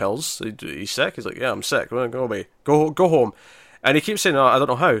 that's a lot of pills. He's sick." He's like, "Yeah, I'm sick. Go away. Go home." And he keeps saying, "Oh, I don't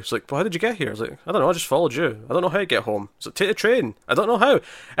know how." It's like, "Well, how did you get here?" I was like, "I don't know. I just followed you. I don't know how to get home." It's like, "Take the train." I don't know how.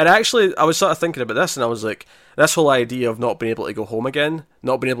 And actually, I was sort of thinking about this, and I was like, this whole idea of not being able to go home again,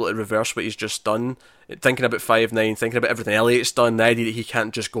 not being able to reverse what he's just done, thinking about 5-9, thinking about everything Elliot's done, the idea that he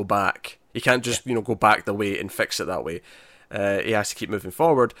can't just go back. He can't just, go back the way and fix it that way. He has to keep moving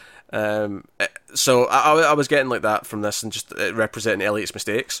forward. So I was getting like that from this, and just representing Elliot's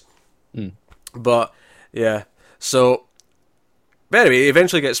mistakes. But yeah, so but anyway, he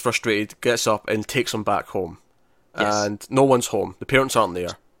eventually gets frustrated, gets up, and takes him back home. Yes. And no one's home. The parents aren't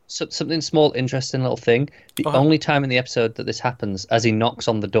there. So, something small, interesting little thing. The only time in the episode that this happens, as he knocks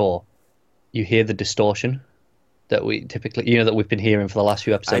on the door, you hear the distortion that we typically, that we've been hearing for the last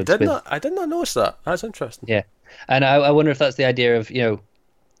few episodes. I did not notice that. That's interesting. Yeah, and I wonder if that's the idea of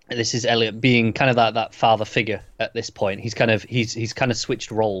this is Elliot being kind of that father figure at this point. He's kind of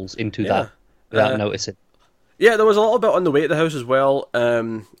switched roles into that without noticing. Yeah, there was a little bit on the way to the house as well,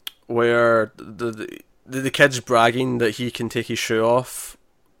 where the kid's bragging that he can take his shoe off.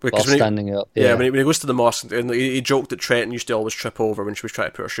 While standing up. Yeah, when he goes to the mosque, and he joked that Trenton used to always trip over when she was trying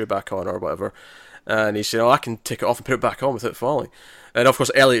to put her shoe back on or whatever. And he said, "Oh, I can take it off and put it back on without falling." And of course,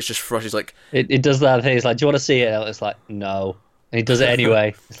 Elliot's just fresh. He's like, it does that thing. He's like, "Do you want to see it?" Elliot's like, "No," and he does it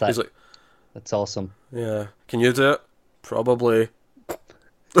anyway. It's like, he's like, "That's awesome." Yeah, can you do it? Probably.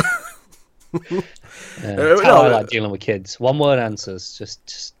 That's how I like dealing with kids. One word answers.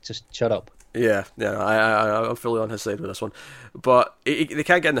 Just shut up. Yeah, I'm fully on his side with this one. But they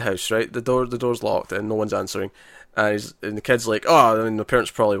can't get in the house, right? The door's locked and no one's answering. And the kid's like, "Oh, I mean, the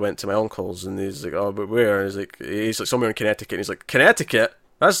parents probably went to my uncle's." And he's like, "Oh, but where?" And he's like somewhere in Connecticut. And he's like, "Connecticut?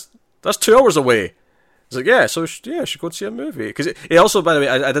 That's 2 hours away." He's like, "Yeah, so I should go and see a movie." Because he also, by the way,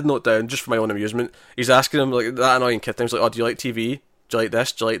 I did note down, just for my own amusement, he's asking him, like, that annoying kid thing. He's like, "Oh, do you like TV? Do you like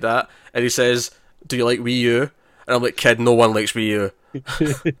this? Do you like that?" And he says, "Do you like Wii U?" And I'm like, "Kid, no one likes Wii U."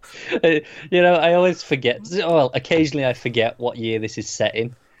 I always forget. Well, occasionally I forget what year this is set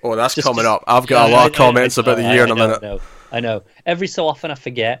in. Oh, that's coming up. I've got a lot of comments about the year in a minute. I know. Every so often I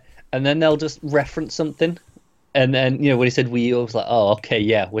forget, and then they'll just reference something, and then when he said Wii U, I was like, "Oh, okay,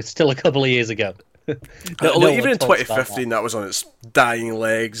 yeah, we're still a couple of years ago." Even in 2015, that was on its dying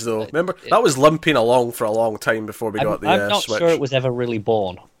legs, though. Remember, that was limping along for a long time before we got the Switch. I'm not sure it was ever really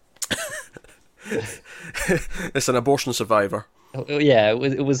born. It's an abortion survivor. Yeah,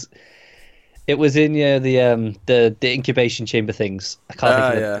 it was in the incubation chamber things. I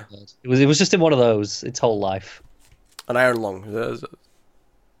can't think of it. It was just in one of those its whole life. An iron lung. Is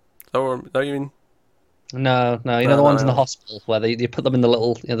that what you mean? No, the ones in the hospital where they put them in the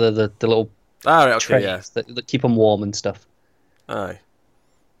little the little trays that keep them warm and stuff. Aye.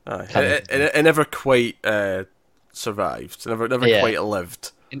 It never quite survived. Never quite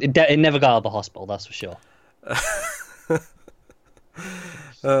lived. It never got out of the hospital, that's for sure.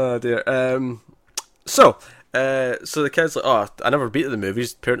 Oh dear. So the kid's like, "Oh, I never beat the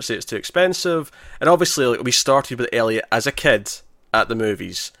movies." Parents say it's too expensive, and obviously, we started with Elliot as a kid at the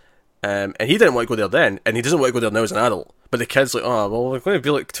movies, and he didn't want to go there then, and he doesn't want to go there now as an adult. But the kid's like, "Oh, well, we're going to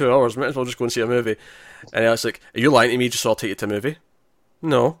be like 2 hours. Might as well just go and see a movie." And I was like, "Are you lying to me? Just so I'll take you to a movie?"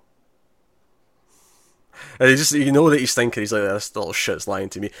 No. And that he's thinking, he's like, "This little shit's lying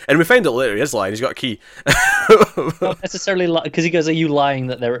to me." And we find out later he is lying. He's got a key. Not necessarily because he goes, "Are you lying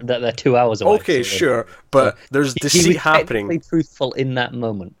that they're 2 hours away?" Okay, sure, but there's deceit happening. He was truthful in that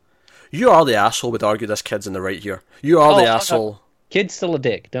moment. You are the asshole. Would argue this kid's in the right here. You are the asshole. No. Kid's still a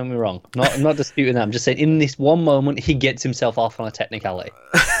dick. Don't be wrong. I'm not disputing that. I'm just saying, in this one moment, he gets himself off on a technicality.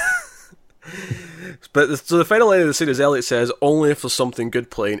 But so the final line of the scene is Elliot says, "Only if there's something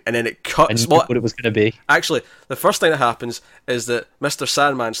good playing," and then it cuts. And you know what it was going to be. Actually, the first thing that happens is that Mr.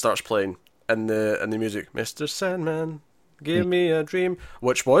 Sandman starts playing in the music. "Mr. Sandman, give me a dream,"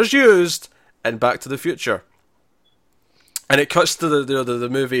 which was used in Back to the Future. And it cuts to the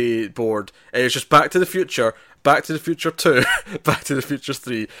movie board, and it's just Back to the Future, Back to the Future 2, Back to the Future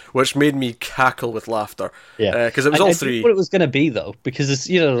 3, which made me cackle with laughter. Yeah, because it was all three. What it was going to be though, because it's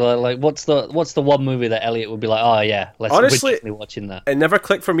like what's the one movie that Elliot would be like, "Oh yeah, honestly watching that." It never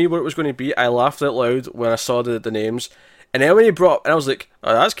clicked for me what it was going to be. I laughed out loud when I saw the names, and then when he brought, and I was like,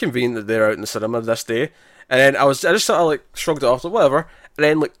 "Oh, that's convenient that they're out in the cinema this day." And then I just sort of like shrugged it off, like whatever. And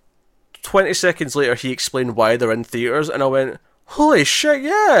then like 20 seconds later, he explained why they're in theaters, and I went, "Holy shit,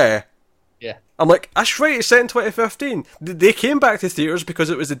 yeah!" Yeah. I'm like, that's right, it's set in 2015. They came back to theaters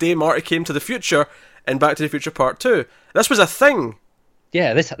because it was the day Marty came to the future in Back to the Future Part 2. This was a thing.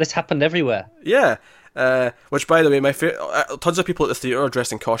 Yeah, this happened everywhere. Yeah. Which, by the way, tons of people at the theatre are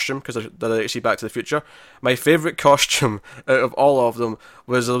dressed in costume because they're actually Back to the Future. My favourite costume out of all of them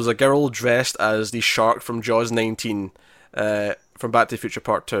was there was a girl dressed as the shark from Jaws 19. from Back to the Future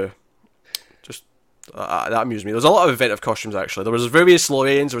Part 2. Just that amused me. There was a lot of inventive costumes, actually. There was various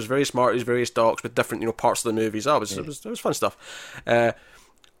Lorraines, there was various Martys, various Docs with different parts of the movies. It was fun stuff.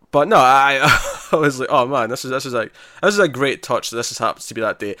 But no, I was like, oh man, this is a great touch that this happens to be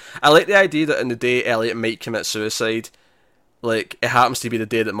that day. I like the idea that in the day Elliot might commit suicide, like it happens to be the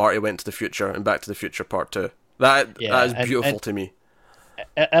day that Marty went to the future and Back to the Future Part 2. That is beautiful to me.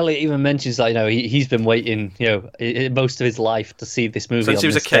 Elliot even mentions that he's been waiting most of his life to see this movie since he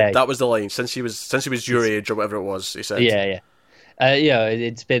was a kid. Day. That was the line. Since he was your age or whatever it was. He said. Yeah.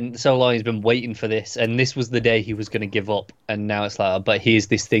 It's been so long. He's been waiting for this, and this was the day he was going to give up. And now it's like, but here's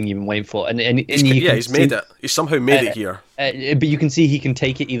this thing you've been waiting for. He's made it. He's somehow made it here. But you can see he can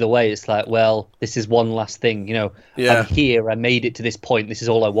take it either way. It's like, well, this is one last thing. I'm here. I made it to this point. This is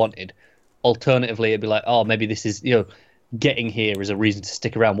all I wanted. Alternatively, it'd be like, oh, maybe this is getting here is a reason to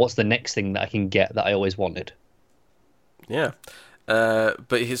stick around. What's the next thing that I can get that I always wanted? Yeah. But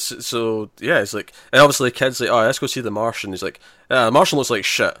it's like, and obviously the kid's like, oh, let's go see The Martian. He's like, the Martian looks like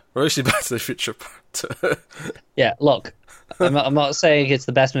shit. We're going to see Back to the Future Part 2. Yeah, look, I'm not saying it's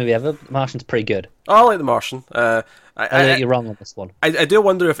the best movie ever. The Martian's pretty good. Oh, I like The Martian. I think you're wrong on this one. I do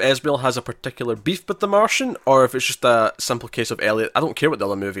wonder if Esmail has a particular beef with The Martian, or if it's just a simple case of Elliot. I don't care what the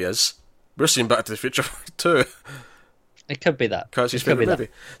other movie is. We're seeing Back to the Future Part 2. It could be that. Because it's his favourite movie.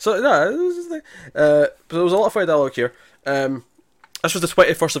 So, but there was a lot of funny dialogue here. This was the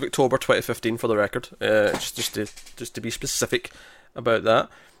 21st of October 2015 for the record, just to be specific about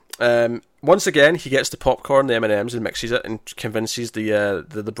that. Once again, he gets the popcorn, the M&Ms, and mixes it, and convinces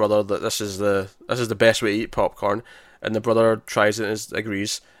the brother that this is the best way to eat popcorn, and the brother tries it and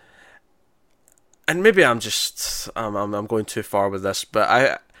agrees. And maybe I'm going too far with this,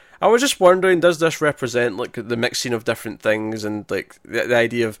 but I was just wondering, does this represent like the mixing of different things and like the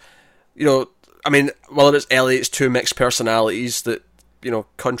idea of, whether it's Elliot's two mixed personalities that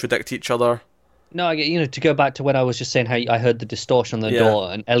contradict each other. No, I get, to go back to when I was just saying how I heard the distortion on the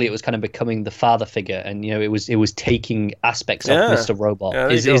door, and Elliot was kind of becoming the father figure, and it was taking aspects of Mr. Robot. Yeah,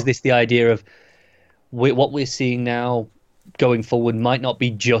 is this the idea of what we're seeing now going forward might not be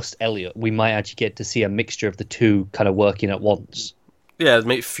just Elliot? We might actually get to see a mixture of the two kind of working at once. Yeah, it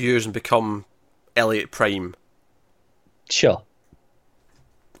might fuse and become Elliot Prime. Sure.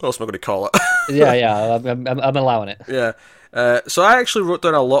 What else am I going to call it? yeah, I'm allowing it. Yeah. So I actually wrote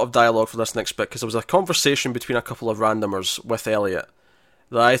down a lot of dialogue for this next bit because there was a conversation between a couple of randomers with Elliot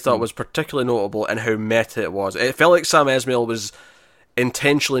that I thought was particularly notable and how meta it was. It felt like Sam Esmail was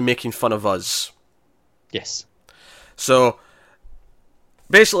intentionally making fun of us. Yes. So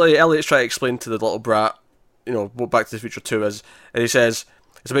basically, Elliot's trying to explain to the little brat, what Back to the Future 2 is, and he says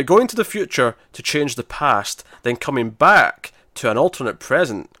it's about going to the future to change the past, then coming back to an alternate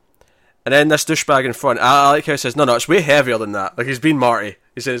present. And then this douchebag in front, I like how he says, no, it's way heavier than that. Like, he's been Marty.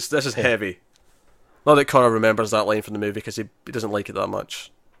 He says, this is heavy. Not that Connor remembers that line from the movie because he doesn't like it that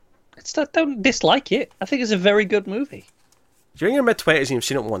much. Don't dislike it. I think it's a very good movie. You're in your mid-20s and you've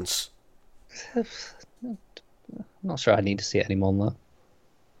seen it once. I'm not sure I need to see it any more than that.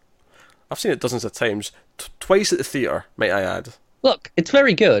 I've seen it dozens of times. Twice at the theatre, might I add. Look, it's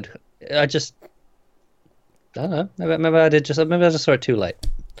very good. I don't know. Maybe I just saw it too late.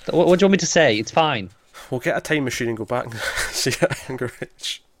 What do you want me to say? It's fine. We'll get a time machine and go back and see it at younger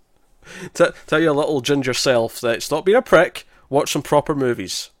age. Tell your little ginger self that stop being a prick, watch some proper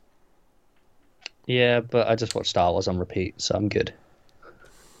movies. Yeah, but I just watched Star Wars on repeat, so I'm good.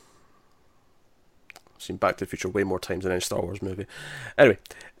 I've seen Back to the Future way more times than any Star Wars movie. Anyway,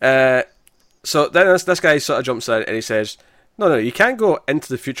 so then this guy sort of jumps in and he says, no, you can't go into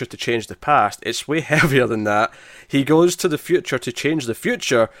the future to change the past. It's way heavier than that. He goes to the future to change the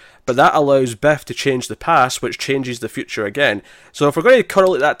future, but that allows Biff to change the past, which changes the future again. So if we're going to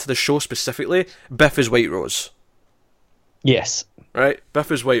correlate that to the show specifically, Biff is White Rose. Yes. Right? Biff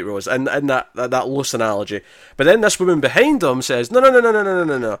is White Rose, and that loose analogy. But then this woman behind him says,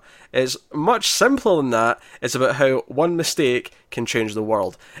 no. It's much simpler than that. It's about how one mistake can change the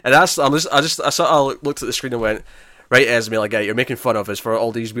world. And I sort of looked at the screen and went, right, Esmail, I get it. You're making fun of us for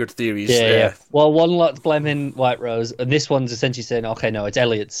all these weird theories. Yeah. Well, one lot's blaming White Rose, and this one's essentially saying, okay, no, it's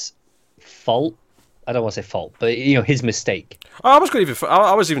Elliot's fault. I don't want to say fault, but his mistake. I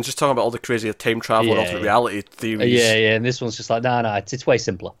was even just talking about all the crazy time travel and alternate reality theories. Yeah, and this one's just like, no, it's way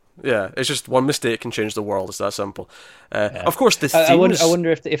simpler. Yeah, it's just one mistake can change the world. It's that simple. Of course, the themes... I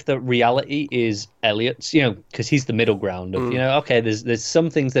wonder if the reality is Elliot's, because he's the middle ground of, okay, there's some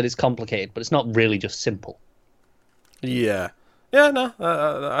things that it's complicated, but it's not really just simple. Yeah. No,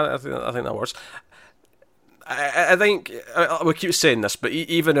 I think that works. I think we keep saying this, but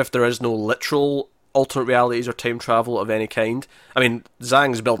even if there is no literal alternate realities or time travel of any kind. I mean,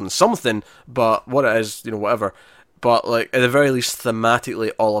 Zhang's building something, but what it is, whatever. But like at the very least,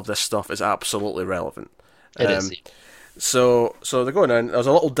 thematically, all of this stuff is absolutely relevant. It is. So they're going in. There's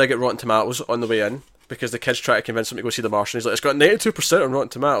a little dig at Rotten Tomatoes on the way in because the kids try to convince him to go see The Martian. He's like, it's got 92% on Rotten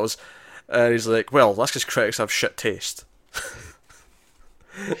Tomatoes, and he's like, well, that's because critics have shit taste.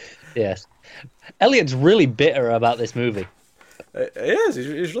 Yes. Elliot's really bitter about this movie. He is.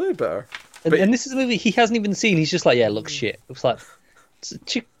 He's really bitter. And this is a movie he hasn't even seen. He's just like, yeah, it looks shit. It's like,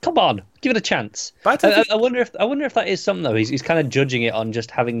 come on, give it a chance. I wonder if that is something though. He's kind of judging it on just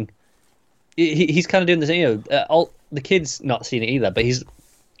having. He's kind of doing this. All the kids not seen it either, but he's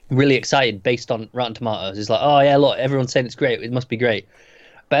really excited based on Rotten Tomatoes. He's like, oh yeah, look, everyone's saying it's great. It must be great.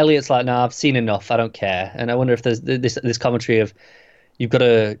 But Elliot's like, no, I've seen enough. I don't care. And I wonder if there's this commentary of you've got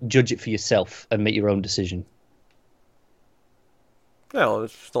to judge it for yourself and make your own decision. Well,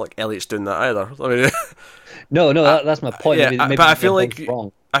 it's not like Elliot's doing that either. I mean, no, that's my point. Yeah, maybe but I feel like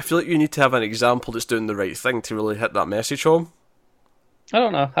wrong. I feel like you need to have an example that's doing the right thing to really hit that message home. I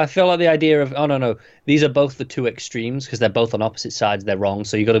don't know. I feel like the idea of no, these are both the two extremes because they're both on opposite sides. They're wrong,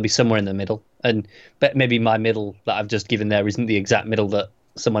 so you got to be somewhere in the middle. But maybe my middle that I've just given there isn't the exact middle that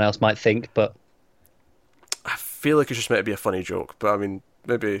someone else might think. But I feel like it's just meant to be a funny joke. But I mean,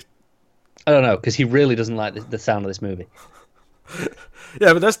 maybe I don't know because he really doesn't like the sound of this movie.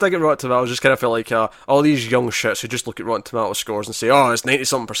 Yeah, but this thing at Rotten Tomatoes just kind of felt like all these young shits who just look at Rotten Tomatoes scores and say, oh, it's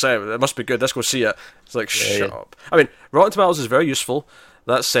 90-something%, it must be good, let's go see it. It's like, shut up. I mean, Rotten Tomatoes is very useful.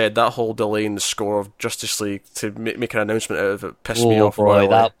 That said, that whole delay in the score of Justice League to make an announcement out of it pissed me off royally.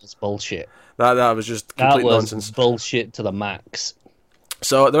 That was bullshit. That was just complete nonsense. That was bullshit to the max.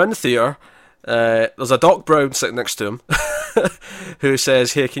 So they're in the theatre. There's a Doc Brown sitting next to him who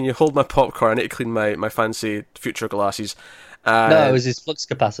says, hey, can you hold my popcorn? I need to clean my fancy future glasses. No, it was his flux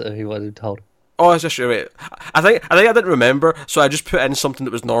capacitor he wasn't told. Oh, it's just wait. I think I didn't remember, so I just put in something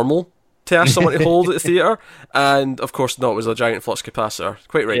that was normal to ask someone to hold at the theatre, and of course, no, it was a giant flux capacitor.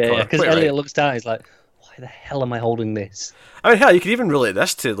 Quite right, yeah, because Elliot looks down, he's like, "Why the hell am I holding this?" I mean, hell, you could even relate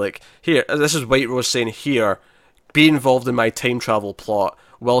this to like here. This is White Rose saying here, be involved in my time travel plot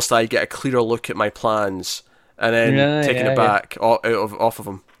whilst I get a clearer look at my plans. And then taking it back off of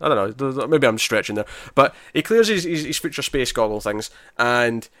him. I don't know. Maybe I'm stretching there, but he clears his future space goggle things,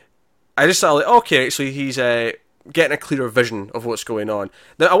 and I just thought, like, okay, so he's getting a clearer vision of what's going on.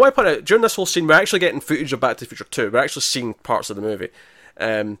 Now, I want to point out during this whole scene, we're actually getting footage of Back to the Future 2. We're actually seeing parts of the movie,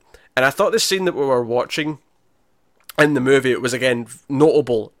 and I thought the scene that we were watching in the movie was again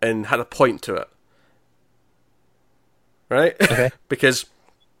notable and had a point to it, right? Okay. Because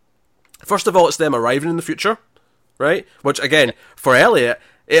first of all, it's them arriving in the future. Right? Which, again, for Elliot,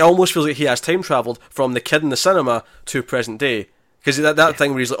 it almost feels like he has time travelled from the kid in the cinema to present day. Because that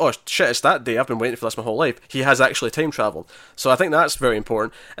thing where he's like, oh, shit, it's that day, I've been waiting for this my whole life. He has actually time travelled. So I think that's very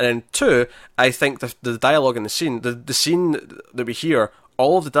important. And then, two, I think the dialogue in the scene, the scene that we hear,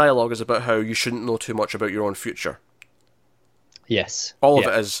 all of the dialogue is about how you shouldn't know too much about your own future. Yes. All of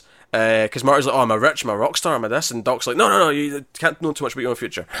it is. Because Marty's like, oh, am I rich, am I a rock star, am I this? And Doc's like, no, you can't know too much about your own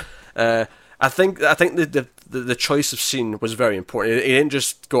future. I think the choice of scene was very important. He didn't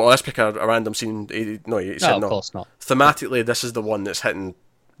just go, oh, let's pick a random scene. He said no. Of course not. Thematically, this is the one that's hitting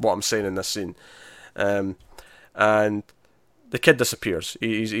what I'm saying in this scene. And the kid disappears.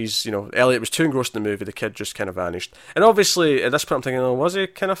 He's Elliot was too engrossed in the movie, the kid just kind of vanished. And obviously, at this point I'm thinking, oh, was he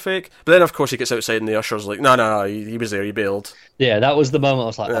kind of fake? But then, of course, he gets outside and the usher's like, no, he was there, he bailed. Yeah, that was the moment I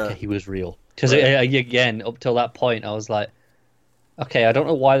was like, okay, he was real. Because, again, up till that point, I was like, okay, I don't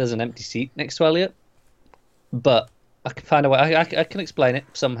know why there's an empty seat next to Elliot, but I can find a way. I can explain it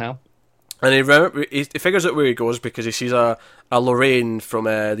somehow. And he figures out where he goes because he sees a Lorraine from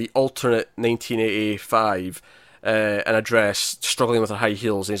the alternate 1985 in a dress, struggling with her high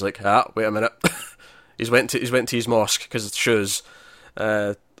heels, and he's like, wait a minute. He went to his mosque because it's shoes,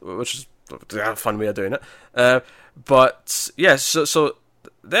 which is a fun way of doing it. But yes, so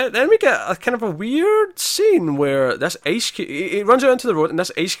then we get a kind of a weird scene where this he runs out into the road and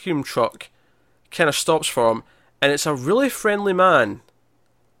this ice cream truck kind of stops for him, and it's a really friendly man.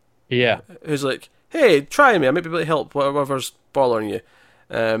 Yeah. Who's like, hey, try me, I might be able to help whatever's bothering you.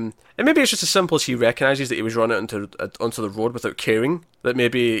 And maybe it's just as simple as he recognises that he was running onto the road without caring, that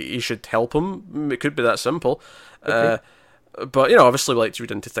maybe he should help him. It could be that simple. Okay. But, obviously we like to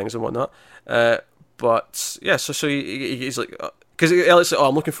read into things and whatnot. But, yeah, so he's like... Because Elliot's like, oh,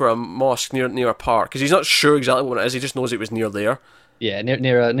 I'm looking for a mosque near a park. Because he's not sure exactly what it is, he just knows it was near there. Yeah,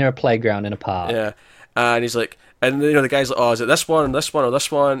 near a playground in a park. Yeah. And he's like, and the guy's like, oh, is it this one, this one, or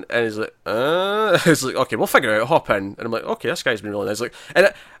this one? And he's like, he's like, okay, we'll figure it out, hop in. And I'm like, okay, this guy's been really nice. Like,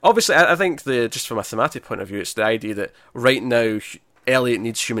 and obviously, I think just from a thematic point of view, it's the idea that right now Elliot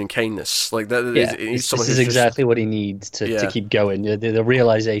needs human kindness. Like that, this is exactly what he needs to keep going. The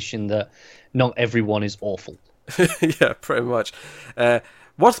realization that not everyone is awful. Yeah, pretty much.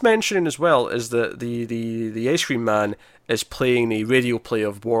 Worth mentioning as well is that the ice cream man is playing a radio play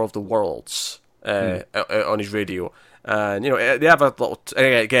of War of the Worlds on his radio. And they have a little,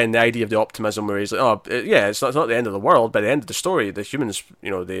 again, the idea of the optimism where he's like, oh yeah, it's not the end of the world. By the end of the story, the humans,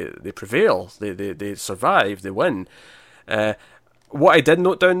 they prevail, they survive, they win. What I did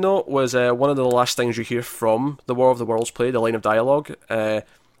note down though was one of the last things you hear from the War of the Worlds play, the line of dialogue.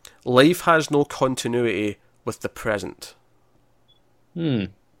 Life has no continuity with the present. Very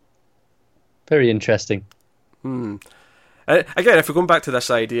interesting. Again, if we're going back to this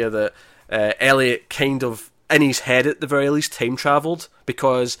idea that Elliot kind of, in his head at the very least, time travelled,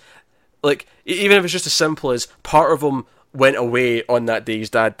 because, like, even if it's just as simple as part of him went away on that day his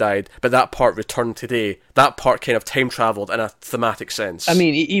dad died, but that part returned today, that part kind of time travelled in a thematic sense. I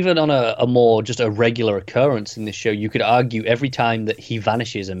mean, even on a more just a regular occurrence in this show, you could argue every time that he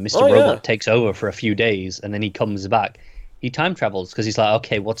vanishes and Mr. Robot takes over for a few days and then he comes back, he time travels because he's like,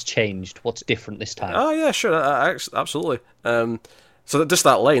 okay, what's changed? What's different this time? Oh yeah, sure, absolutely. So just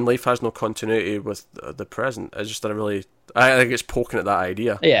that line, life has no continuity with the present, is just I think it's poking at that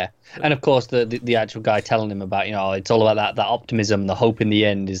idea. Yeah, and of course the actual guy telling him about, it's all about that optimism, the hope in the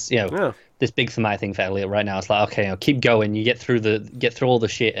end is, this big thematic thing for Elliot right now. It's like, okay, keep going, you get through all the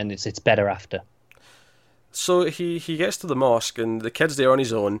shit, and it's better after. So he gets to the mosque, and the kid's there on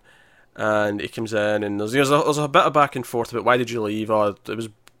his own. And he comes in, and there's a bit of back and forth about why did you leave? Oh, it was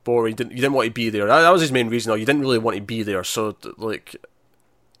boring. You didn't want to be there. That was his main reason. You didn't really want to be there. So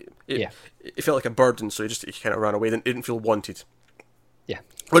it felt like a burden. So he kind of ran away. Didn't feel wanted. Yeah.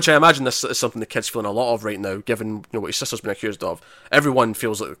 Which I imagine this is something the kid's feeling a lot of right now, given what his sister's been accused of. Everyone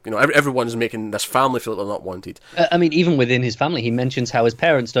feels like everyone's making this family feel like they're not wanted. I mean, even within his family, he mentions how his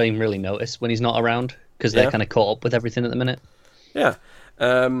parents don't even really notice when he's not around because they're kind of caught up with everything at the minute. Yeah.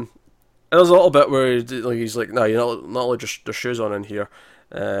 And there's a little bit where he's like, no, you're not allowed their shoes on in here.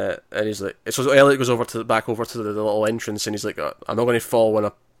 And he's like, so Elliot goes back over to the little entrance, and he's like, I'm not going to fall when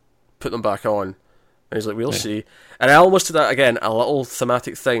I put them back on. And he's like, we'll see. And I almost did that again, a little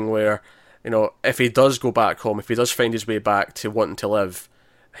thematic thing where, if he does go back home, if he does find his way back to wanting to live,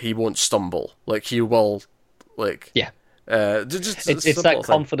 he won't stumble. Like, he will, like... Yeah. It's that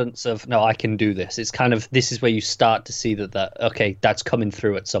confidence of, no, I can do this. It's kind of, this is where you start to see that okay, that's coming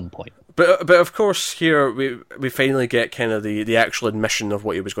through at some point. But of course here we finally get kind of the actual admission of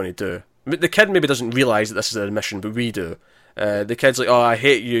what he was going to do. The kid maybe doesn't realise that this is an admission, but we do. The kid's like, oh, I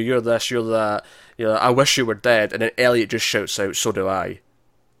hate you, you're this, you're that, I wish you were dead, and then Elliot just shouts out, so do I.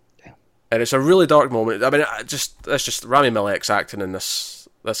 Yeah. And it's a really dark moment. I mean, that's just Rami Malek's acting in this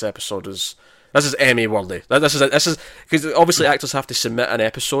episode is... This is Emmy worthy. This is because obviously actors have to submit an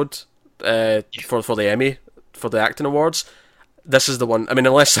episode for the Emmy, for the acting awards. This is the one. I mean,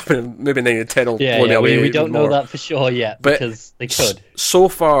 unless maybe 9 and 10 will blow me away. We don't know that for sure yet, because they could. So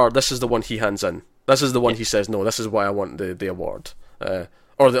far, this is the one he hands in. This is the one he says, no, this is why I want the award.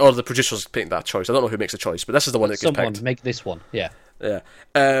 Or the producers make that choice. I don't know who makes the choice, but this is the one that gets picked. Make this one, yeah. Yeah.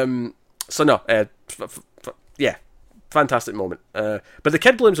 So no, yeah. Fantastic moment. But the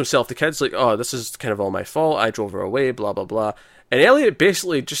kid blames himself. The kid's like, oh, this is kind of all my fault. I drove her away, blah, blah, blah. And Elliot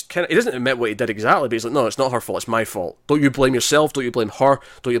basically just kind of... He doesn't admit what he did exactly, but he's like, no, it's not her fault. It's my fault. Don't you blame yourself. Don't you blame her.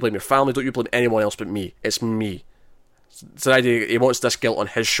 Don't you blame your family. Don't you blame anyone else but me. It's me. It's the idea he wants this guilt on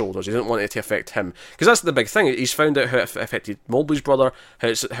his shoulders. He doesn't want it to affect him. Because that's the big thing. He's found out how it affected Mobley's brother,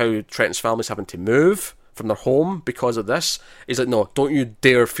 how Trenton's family's having to move from their home because of this. He's like, no, don't you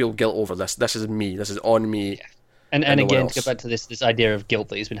dare feel guilt over this. This is me. This is on me. Yeah. And again, to go back to this idea of guilt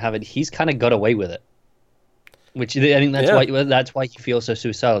that he's been having, he's kind of got away with it. Which I think that's why he feels so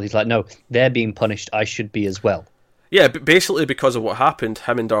suicidal. He's like, no, they're being punished. I should be as well. Yeah, but basically because of what happened,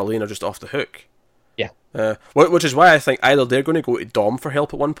 him and Darlene are just off the hook. Yeah. Which is why I think either they're going to go to Dom for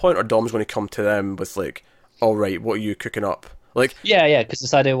help at one point, or Dom's going to come to them with like, all right, what are you cooking up? Like, yeah, because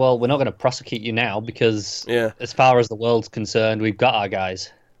this idea, well, we're not going to prosecute you now because as far as the world's concerned, we've got our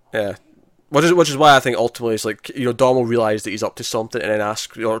guys. Yeah. Which is why I think ultimately it's like, Dom will realise that he's up to something and then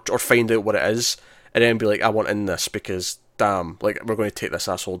ask or find out what it is and then be like, I want in this because damn, like, we're going to take this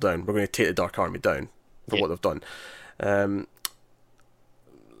asshole down. We're going to take the Dark Army down for what they've done.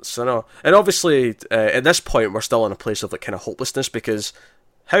 So no, and obviously at this point we're still in a place of like kind of hopelessness because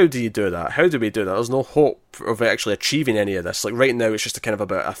How do you do that? How do we do that? There's no hope of actually achieving any of this. Like right now, it's just a kind of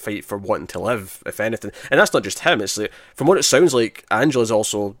about a fight for wanting to live, if anything. And that's not just him. It's like, from what it sounds like, Angela's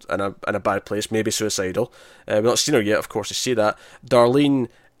also in a bad place, maybe suicidal. We've not seen her yet, of course, to see that. Darlene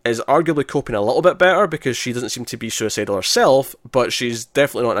is arguably coping a little bit better because she doesn't seem to be suicidal herself, but she's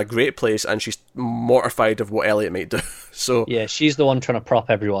definitely not in a great place, and she's mortified of what Elliot might do. So yeah, she's the one trying to prop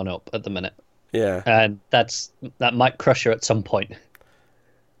everyone up at the minute. Yeah, and that might crush her at some point.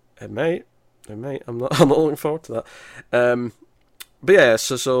 It might. I'm not looking forward to that. But yeah,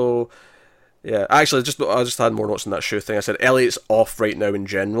 so yeah. Actually, I just had more notes on that shoe thing. I said Elliot's off right now in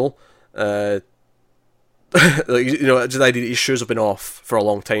general. Like, just the idea that his shoes have been off for a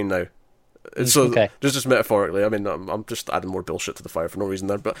long time now. So okay. just metaphorically, I mean, I'm just adding more bullshit to the fire for no reason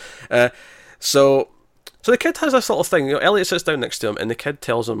there. But so the kid has this little thing. Elliot sits down next to him, and the kid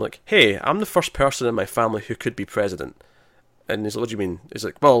tells him like, "Hey, I'm the first person in my family who could be president." And he's like, "What do you mean?" He's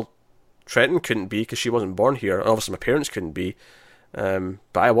like, "Well, Trenton couldn't be because she wasn't born here, and obviously my parents couldn't be, but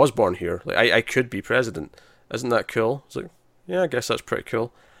I was born here. Like, I could be president. Isn't that cool?" It's like, yeah, I guess that's pretty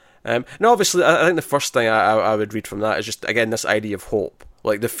cool. No, obviously, I think the first thing I would read from that is just, again, this idea of hope.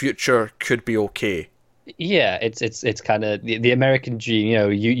 Like, the future could be okay. Yeah, it's kind of the American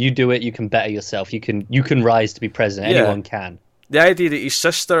dream. You do it, you can better yourself. You can rise to be president. Yeah. Anyone can. The idea that his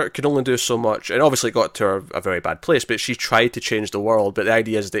sister could only do so much, and obviously it got to her a very bad place, but she tried to change the world. But the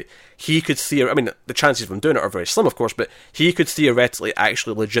idea is that he could I mean, the chances of him doing it are very slim, of course, but he could theoretically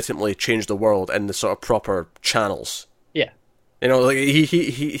actually legitimately change the world in the sort of proper channels. Yeah. Like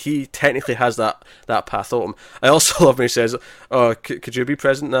he technically has that path open. I also love when he says, "Oh, could you be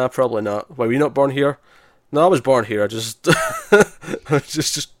president?" Nah, probably not. Why, were you not born here? No, I was born here. I just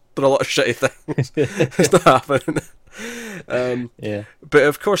just did a lot of shitty things. It's not happening. Yeah. But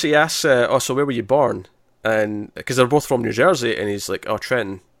of course he asks, so where were you born? And because they're both from New Jersey, and he's like, "Oh,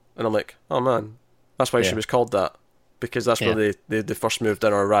 Trenton," and I'm like, "Oh man, that's why she was called that, because that's where they first moved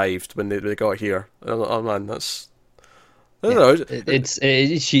in or arrived when they got here." And I'm like, "Oh man, that's." I don't know.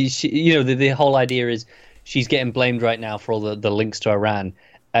 She the whole idea is she's getting blamed right now for all the links to Iran,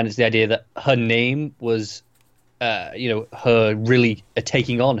 and it's the idea that her name was, her really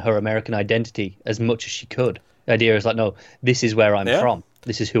taking on her American identity as much as she could. The idea is like, no, this is where I'm from.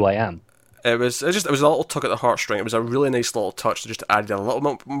 This is who I am. It was a little tug at the heartstring. It was a really nice little touch to just add a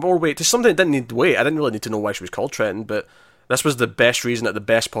little more weight to something that didn't need weight. I didn't really need to know why she was called Trenton, but this was the best reason at the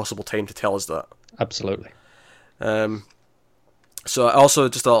best possible time to tell us that. Absolutely. So also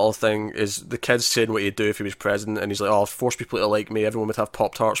just a little thing is the kid's saying what he'd do if he was president, and he's like, "Oh, I'll force people to like me. Everyone would have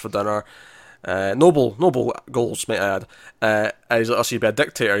Pop-Tarts for dinner." Noble goals, might I add. And he's like, "Oh, so you'd be a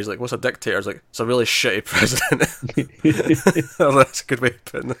dictator." He's like, "What's a dictator?" He's like, "It's a really shitty president." Oh, that's a good way of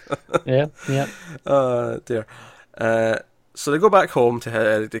putting it. Yeah. Oh, dear. So they go back home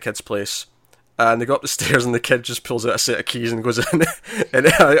to the kid's place, and they go up the stairs, and the kid just pulls out a set of keys and goes in. And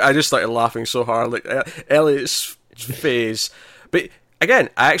I just started laughing so hard. Like, Elliot's face. But again,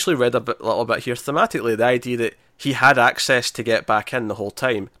 I actually read a little bit here thematically, the idea that he had access to get back in the whole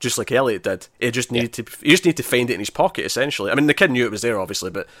time, just like Elliot did. He just needed to find it in his pocket, essentially. I mean, the kid knew it was there, obviously,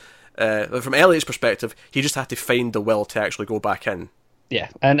 but from Elliot's perspective, he just had to find the will to actually go back in. Yeah,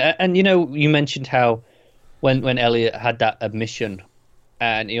 and you mentioned how when Elliot had that admission,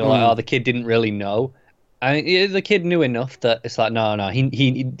 and the kid didn't really know. I mean, the kid knew enough that it's like, no,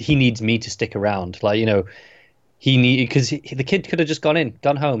 he needs me to stick around, like, because the kid could have just gone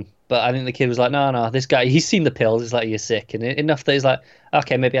home, but I think the kid was like, no, this guy, he's seen the pills, he's like, you're sick, and enough that he's like,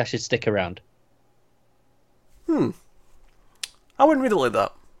 okay, maybe I should stick around. I wouldn't read it like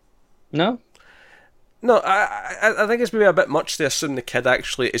that. No, I think it's maybe a bit much to assume the kid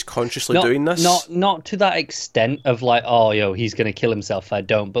actually is consciously doing this. Not to that extent of like, oh, he's going to kill himself if I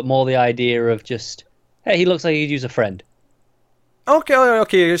don't, but more the idea of just, hey, he looks like he'd use a friend. Okay,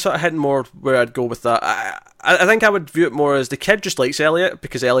 you're sort of heading more where I'd go with that. I think I would view it more as the kid just likes Elliot,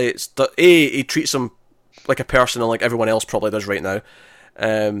 because Elliot's, he treats him like a person, and like everyone else probably does right now,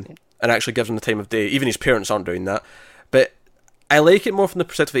 and actually gives him the time of day. Even his parents aren't doing that. But I like it more from the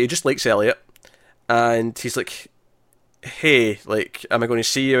perspective that he just likes Elliot, and he's like, hey, like, am I going to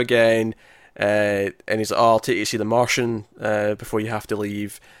see you again? And he's like, oh, I'll take you to see The Martian before you have to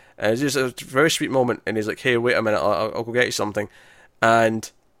leave. And it's just a very sweet moment, and he's like, hey, wait a minute, I'll go get you something. And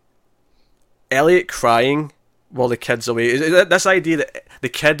Elliot crying while the kid's away, this idea that the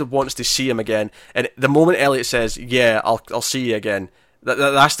kid wants to see him again, and the moment Elliot says, yeah, I'll see you again,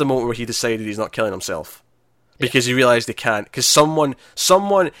 that's the moment where he decided he's not killing himself, because he realised he can't, because someone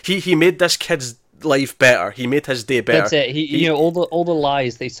he made this kid's life better, he made his day better. That's it. All the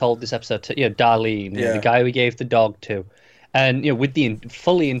lies they told this episode to, Darlene, the guy we gave the dog to, And with the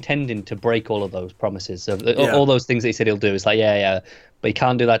fully intending to break all of those promises of Yeah. all those things that he said he'll do. It's like, yeah, but he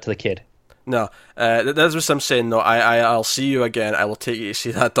can't do that to the kid. No, that's what I'm saying. No, I'll see you again. I will take you to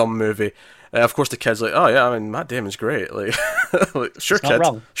see that dumb movie. Of course, the kid's like, oh yeah, I mean, Matt Damon's great. Like, like sure, It's not kid,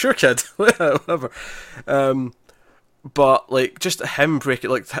 wrong. sure, kid, whatever. But like, just him breaking,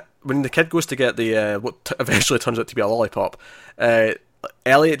 like when the kid goes to get the what eventually turns out to be a lollipop,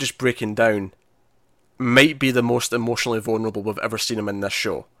 Elliot just breaking down might be the most emotionally vulnerable we've ever seen him in this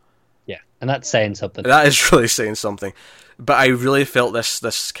show. Yeah, and that's saying something. That is really saying something. But I really felt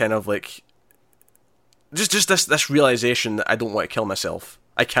this kind of like just this realization that I don't want to kill myself.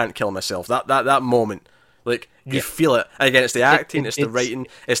 I can't kill myself. That moment, like you feel it. And again, it's the acting, it's the writing,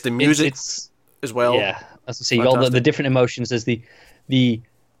 it's the music as well. Yeah, as I see, all the different emotions. There's the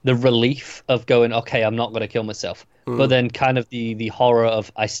relief of going, okay, I'm not going to kill myself, but then kind of the horror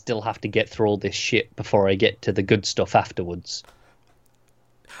of I still have to get through all this shit before I get to the good stuff afterwards.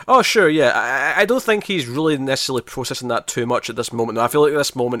 Oh, sure, yeah. I don't think he's really necessarily processing that too much at this moment. No, I feel like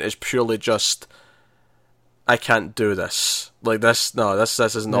this moment is purely just, I can't do this. Like, this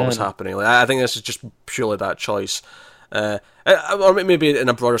isn't always happening. Like, I think this is just purely that choice. Or maybe in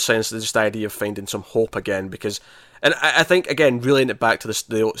a broader sense, just the idea of finding some hope again, because... And I think, again, relaying it back to the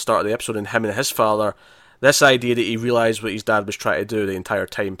start of the episode and him and his father, this idea that he realised what his dad was trying to do the entire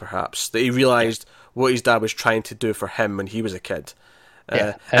time, perhaps. That he realised what his dad was trying to do for him when he was a kid.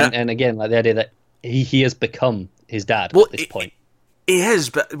 Yeah, and again, like the idea that he has become his dad at this point. He is,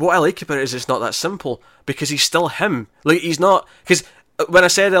 but what I like about it is it's not that simple, because he's still him. Like, he's not... Because when I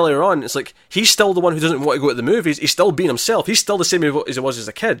said earlier on, it's like, he's still the one who doesn't want to go to the movies, he's still being himself, he's still the same as he was as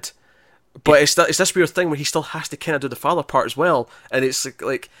a kid. But it's this weird thing where he still has to kind of do the father part as well, and it's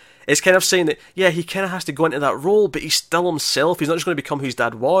like it's kind of saying that he kind of has to go into that role, but he's still himself. He's not just going to become who his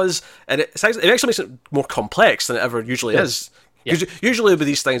dad was, and it actually makes it more complex than it ever usually is. Yeah. Usually with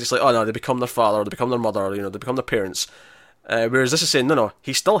these things, it's like, oh no, they become their father, or they become their mother, or, they become their parents. Whereas this is saying, no,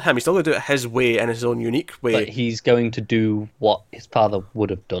 he's still him. He's still going to do it his way, in his own unique way. But he's going to do what his father would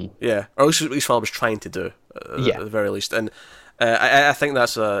have done. Yeah, or at least what his father was trying to do, at the very least. And I think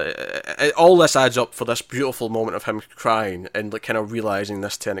that's all this adds up for this beautiful moment of him crying and like kind of realising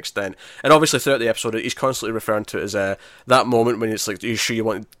this to an extent. And obviously throughout the episode, he's constantly referring to it as that moment when it's like, are you sure you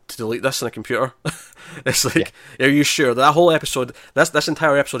want to delete this on a computer? It's like, are you sure? That whole episode, this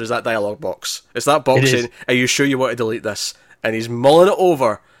entire episode is that dialogue box. It's that box saying, are you sure you want to delete this? And he's mulling it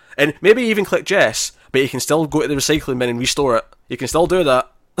over. And maybe even click yes, but you can still go to the recycling bin and restore it. You can still do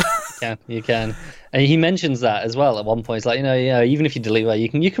that. You can. And he mentions that as well at one point. It's like, even if you delete that,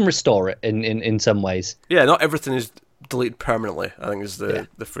 you can restore it in some ways. Yeah, not everything is deleted permanently, I think is the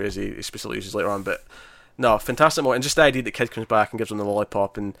phrase he specifically uses later on. But no, fantastic moment. And just the idea that the kid comes back and gives him the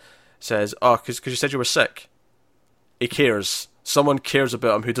lollipop and says, oh, because you said you were sick. He cares. Someone cares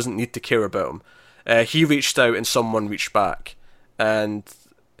about him who doesn't need to care about him. He reached out and someone reached back. And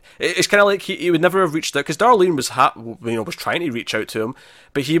it's kind of like he would never have reached out, because Darlene was trying to reach out to him,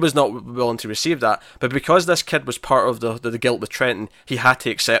 but he was not willing to receive that. But because this kid was part of the guilt with Trenton, he had to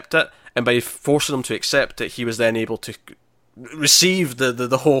accept it, and by forcing him to accept it, he was then able to receive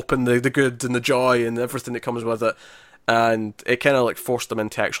the hope and the good and the joy and everything that comes with it, and it kind of like forced him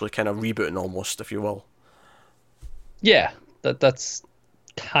into actually kind of rebooting almost, if you will. Yeah, that's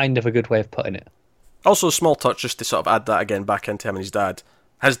kind of a good way of putting it. Also, a small touch just to sort of add that again back into him and his dad.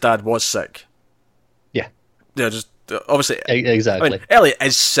 His dad was sick. Yeah. Yeah, just obviously. Exactly. I mean, Elliot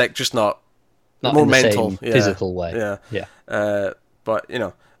is sick, just not more in the mental, same physical way. Yeah. But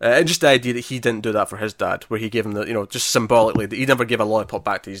and just the idea that he didn't do that for his dad, where he gave him the just symbolically that he never gave a lollipop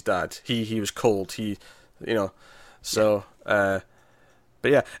back to his dad. He was cold. So. But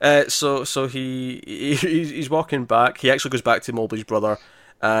yeah. So he's walking back. He actually goes back to Mobley's brother.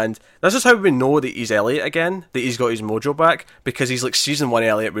 And this is how we know that he's Elliot again, that he's got his mojo back, because he's like season 1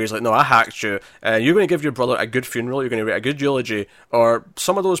 Elliot, where he's like, no, I hacked you, you're going to give your brother a good funeral, you're going to write a good eulogy, or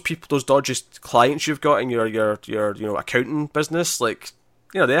some of those people, those dodgy clients you've got in your accounting business, like,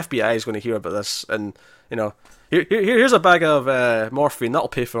 the FBI is going to hear about this, and, here's a bag of morphine, that'll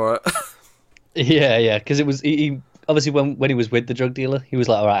pay for it. Yeah, because it was, he obviously when he was with the drug dealer, he was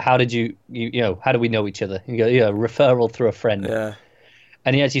like, all right, how did you how do we know each other? You go, referral through a friend. Yeah.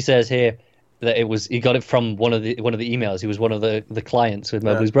 And he actually says here that he got it from one of the emails. He was one of the clients with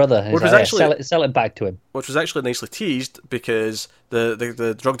Mobley's brother. Which was actually sell it back to him. Which was actually nicely teased, because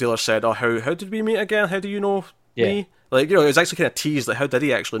the drug dealer said, "Oh, how did we meet again? How do you know me?" Like, it was actually kind of teased, like, how did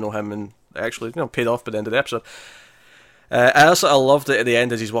he actually know him, and actually paid off by the end of the episode. I loved it at the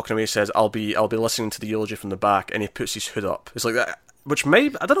end as he's walking away. He says, "I'll be listening to the eulogy from the back," and he puts his hood up. It's like that, which I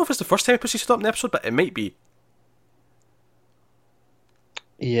don't know if it's the first time he puts his hood up in the episode, but it might be.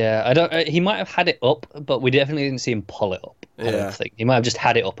 Yeah, I don't. He might have had it up, but we definitely didn't see him pull it up. I Yeah. don't think he might have just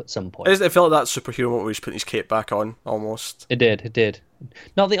had it up at some point. It felt like that superhero moment where he's putting his cape back on, almost. It did. It did.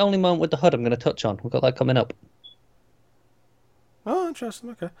 Not the only moment with the hood I'm going to touch on. We've got that coming up. Oh, interesting.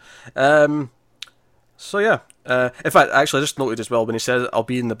 Okay. So yeah. In fact, actually, I just noted as well when he said I'll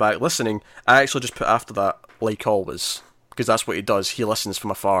be in the back listening. I actually just put after that like always because that's what he does. He listens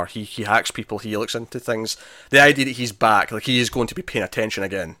from afar. He hacks people. He looks into things. The idea that he's back, like he is going to be paying attention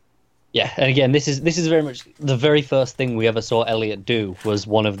again. Yeah, and again, this is very much the very first thing we ever saw Elliot do was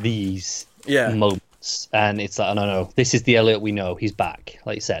one of these moments, and it's like, no, this is the Elliot we know. He's back,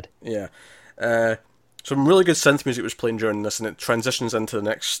 like you said. Yeah. Some really good synth music was playing during this, and it transitions into the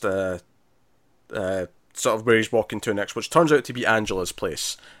next sort of where he's walking to next, which turns out to be Angela's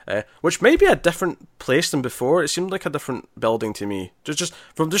place, which may be a different place than before. It seemed like a different building to me, just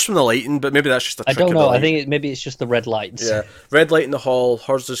from the lighting, but maybe that's just a trick. I don't of know. the light. I think maybe it's just the red lights. Yeah, red light in the hall.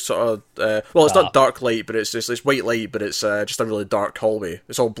 Hers is sort of it's not dark light, but it's white light, but it's just a really dark hallway.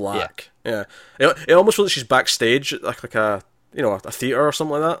 It's all black. Yeah, it almost feels like she's backstage, like a a theater or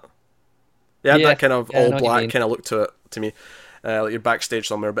something like that. Yeah, that kind of all black kind of look to me, like you're backstage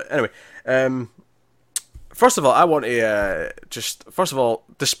somewhere. But anyway, first of all, I want to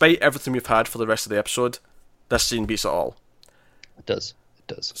despite everything we've had for the rest of the episode, this scene beats it all. It does.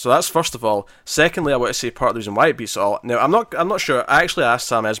 It does. So that's first of all. Secondly, I want to say part of the reason why it beats it all. Now, I'm not sure. I actually asked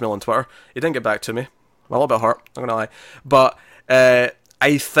Sam Esmail on Twitter. He didn't get back to me. I'm a little bit hurt. Not gonna lie, but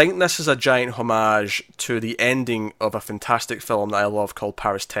I think this is a giant homage to the ending of a fantastic film that I love called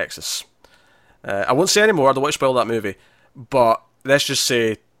Paris, Texas. I won't say any more. I don't want to spoil that movie, but let's just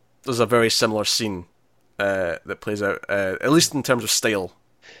say there's a very similar scene that plays out, at least in terms of style,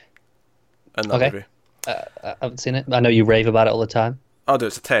 in that movie. I haven't seen it. I know you rave about it all the time. I'll do it.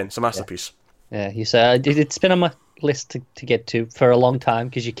 It's a 10. It's a masterpiece. Yeah, you said it's been on my list to get to for a long time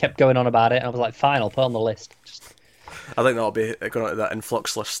because you kept going on about it, and I was like, fine, I'll put it on the list. I think that'll be going onto that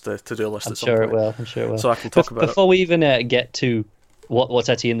influx list to do a list. I'm sure it will. So I can talk about it before we even get to what's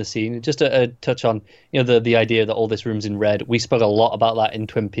actually in the scene. Just a touch on the idea that all this room's in red. We spoke a lot about that in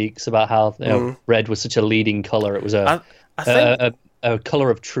Twin Peaks about how red was such a leading color. It was a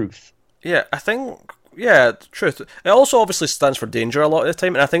color of truth. Yeah, I think. Yeah, truth. It also obviously stands for danger a lot of the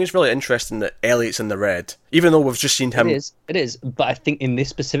time, and I think it's really interesting that Elliot's in the red, even though we've just seen him. It is. But I think in this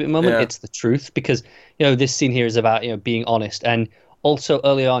specific moment, it's the truth because this scene here is about being honest, and also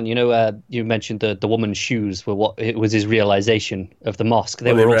early on, you mentioned the woman's shoes were what it was his realization of the mosque.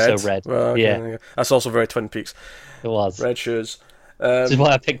 They were also red. Well, okay, yeah, that's also very Twin Peaks. It was red shoes. This is why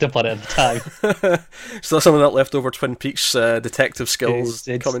I picked up on it at the time. So some of that leftover Twin Peaks detective skills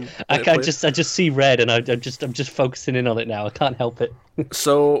coming. I just see red, and I'm just focusing in on it now. I can't help it.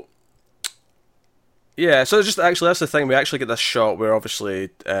 So just actually that's the thing. We actually get this shot where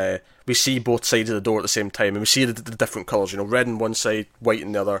obviously we see both sides of the door at the same time, and we see the different colours. red on one side, white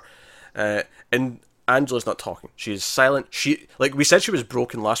on the other, and Angela's not talking. She's silent. She, like we said, she was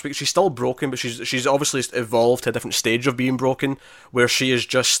broken last week. She's still broken, but she's obviously evolved to a different stage of being broken, where she is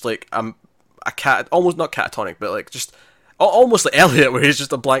just like a cat, almost not catatonic, but like just almost like Elliot, where he's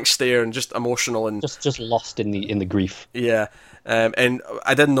just a blank stare and just emotional and just lost in the grief. Yeah, and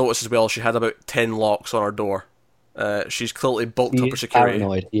I did notice as well. She had about 10 locks on her door. She's clearly bulked up her security.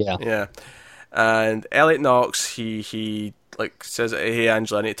 Paranoid. Yeah. And Elliot knocks. He like says, "Hey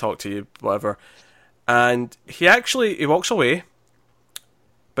Angela, I need to talk to you." Whatever. And he walks away,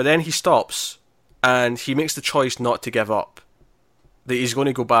 but then he stops, and he makes the choice not to give up. That he's going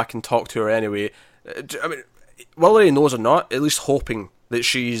to go back and talk to her anyway. I mean, whether he knows or not, at least hoping that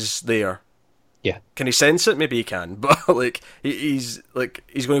she's there. Yeah. Can he sense it? Maybe he can, but like he's going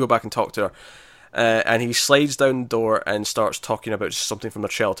to go back and talk to her. And he slides down the door and starts talking about something from their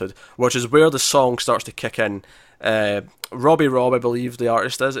childhood, which is where the song starts to kick in. Robbie Robb, I believe the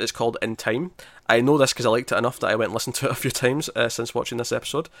artist is. It's called In Time. I know this because I liked it enough that I went and listened to it a few times since watching this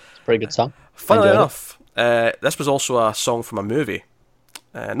episode. It's a pretty good song. Funnily enough, this was also a song from a movie.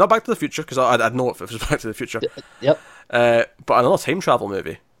 Not Back to the Future, because I'd know if it was Back to the Future. Yep. But another time travel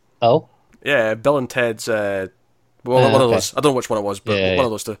movie. Oh? Yeah, Bill and Ted's... one of those. I don't know which one it was, but one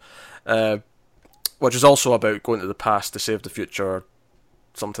of those two. Which is also about going to the past to save the future, or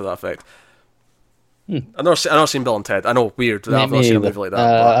something to that effect. I've never seen Bill and Ted. I know, weird. I've not seen a movie like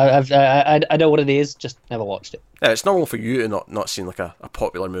that. I know what it is, just never watched it. Yeah, it's normal for you to not seen like a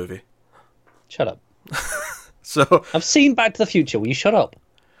popular movie. Shut up. So I've seen Back to the Future. Will you shut up?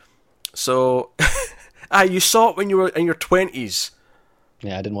 So, you saw it when you were in your 20s.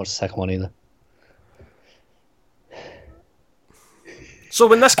 Yeah, I didn't watch the second one either. So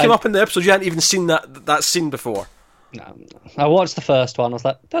when this came up in the episode, you hadn't even seen that scene before? No, I watched the first one. I was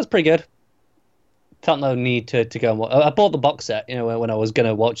like, that's pretty good. Felt no need to go and watch. I bought the box set, when I was going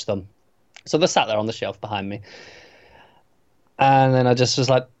to watch them. So they sat there on the shelf behind me. And then I just was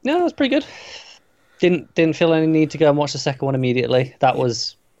like, no, that's pretty good. Didn't feel any need to go and watch the second one immediately. That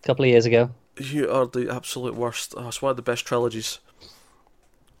was a couple of years ago. You are the absolute worst. Oh, it's one of the best trilogies.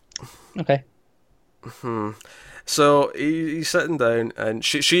 Okay. So he's sitting down, and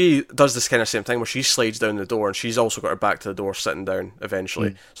she does this kind of same thing where she slides down the door, and she's also got her back to the door, sitting down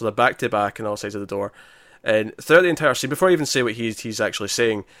eventually. So they're back to back on all sides of the door. And throughout the entire scene, before I even say what he's actually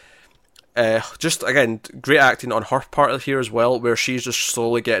saying, just again, great acting on her part here as well, where she's just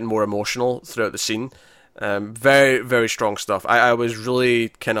slowly getting more emotional throughout the scene. Very, very strong stuff. I was really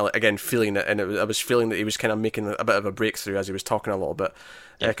kind of, again, feeling it, and I was feeling that he was kind of making a bit of a breakthrough as he was talking a little bit.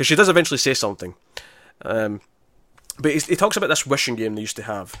 Because she does eventually say something. But he talks about this wishing game they used to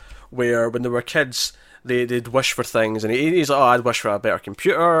have, where when they were kids, they'd wish for things, and he's like, oh, I'd wish for a better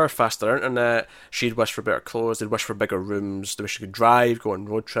computer, faster internet, she'd wish for better clothes, they'd wish for bigger rooms, they wish they could drive, go on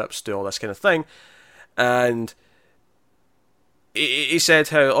road trips, do all this kind of thing. And he said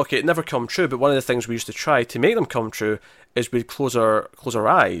how, okay, it never come true, but one of the things we used to try to make them come true is we'd close our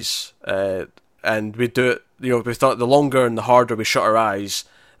eyes, and we'd do it, we thought the longer and the harder we shut our eyes,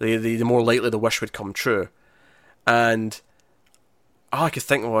 the more likely the wish would come true. And all I could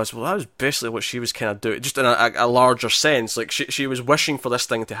think was, well, that was basically what she was kind of doing, just in a larger sense. Like, she was wishing for this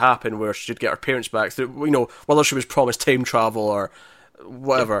thing to happen where she'd get her parents back through, whether she was promised time travel or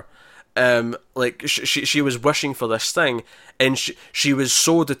whatever. Like, she was wishing for this thing, and she was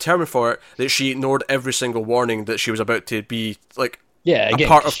so determined for it that she ignored every single warning that she was about to be, like, a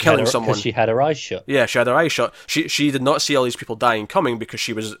part of killing someone. Because she had her eyes shut. Yeah, she had her eyes shut. She did not see all these people dying coming because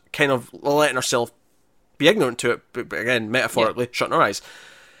she was kind of letting herself be ignorant to it, but again, metaphorically, shutting her eyes.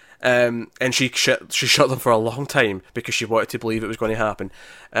 And she shut them for a long time because she wanted to believe it was going to happen.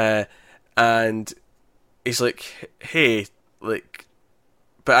 And he's like, hey, like,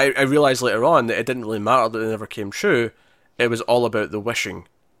 but I realised later on that it didn't really matter that it never came true. It was all about the wishing.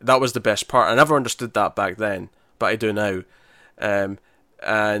 That was the best part. I never understood that back then, but I do now. And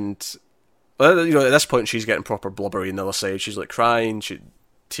at this point, she's getting proper blubbery on the other side. She's like crying,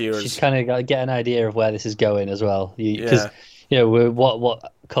 tears. She's kind of got to get an idea of where this is going as well, because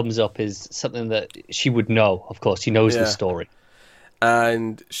what comes up is something that she would know. Of course, she knows the story.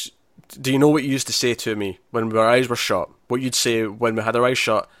 And do you know what you used to say to me when our eyes were shut? What you'd say when we had our eyes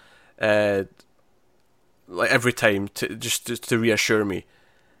shut, like every time, to reassure me.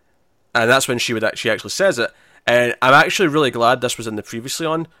 And that's when she actually says it. And I'm actually really glad this was in the previously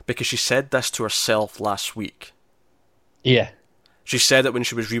on, because she said this to herself last week. Yeah. She said it when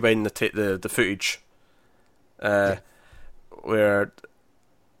she was rewinding the footage, where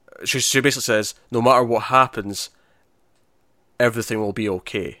she basically says, no matter what happens, everything will be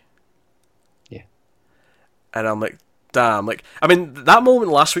okay. Yeah. And I'm like, damn. Like, I mean, that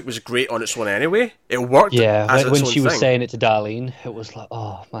moment last week was great on its own anyway. It worked. Yeah, when she was saying it to Darlene, it was like,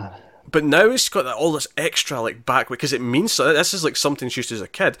 oh, man. But now it's got all this extra, like, back, because it means so. This is like something she used to as a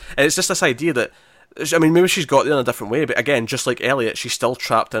kid. And it's just this idea that, I mean, maybe she's got it in a different way, but again, just like Elliot, she's still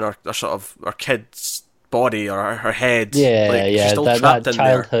trapped in her sort of her kid's body or her head. Yeah, like, yeah. She's still that in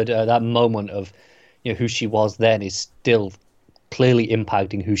childhood, that moment of who she was then is still clearly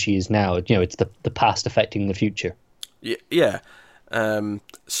impacting who she is now. It's the past affecting the future. Yeah.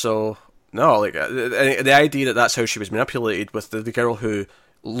 So no, like the idea that that's how she was manipulated with the girl who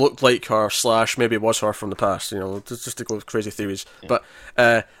looked like her / maybe was her from the past, just to go with crazy theories. Yeah. But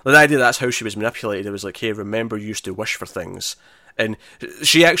the idea that's how she was manipulated, it was like, hey, remember you used to wish for things. And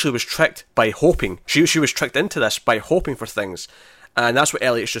she actually was tricked by hoping. She was tricked into this by hoping for things. And that's what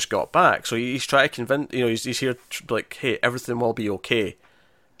Elliot's just got back. So he's trying to convince, he's here like, hey, everything will be okay.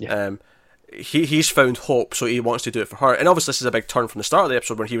 Yeah. He's found hope, so he wants to do it for her. And obviously this is a big turn from the start of the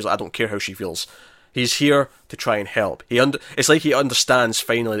episode when he was like, I don't care how she feels. He's here to try and help. It's like he understands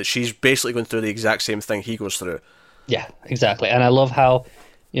finally that she's basically going through the exact same thing he goes through. Yeah, exactly. And I love how,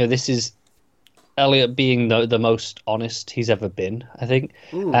 this is Elliot being the most honest he's ever been, I think.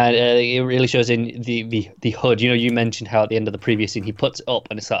 Ooh. And it really shows in the HUD. You mentioned how at the end of the previous scene he puts it up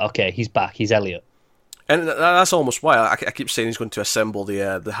and it's like, okay, he's back, he's Elliot. And that's almost why I keep saying he's going to assemble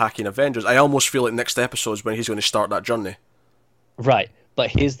the hacking Avengers. I almost feel like next episode is when he's going to start that journey. Right. But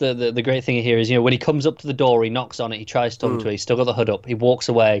here's the great thing here is, when he comes up to the door, he knocks on it, he tries to talk to it, he's still got the HUD up, he walks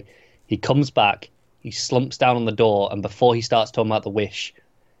away, he comes back, he slumps down on the door, and before he starts talking about the wish,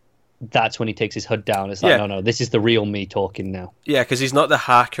 that's when he takes his HUD down. It's like, no, this is the real me talking now. Yeah, because he's not the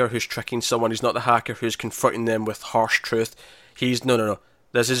hacker who's tricking someone, he's not the hacker who's confronting them with harsh truth. He's, no,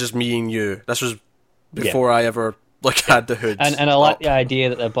 this is just me and you. This was before I ever like had the hood. And I like up. the idea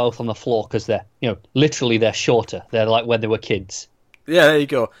that they're both on the floor because they're, literally they're shorter. They're like when they were kids. Yeah, there you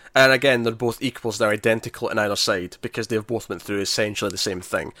go. And again, they're both equals. They're identical in either side because they've both went through essentially the same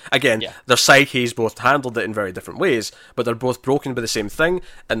thing. Again, their psyches both handled it in very different ways, but they're both broken by the same thing,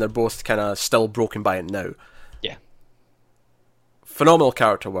 and they're both kind of still broken by it now. Yeah. Phenomenal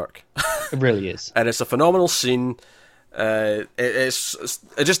character work. It really is. And it's a phenomenal scene. It's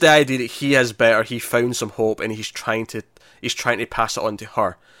just the idea that he is better. He found some hope, and he's trying to pass it on to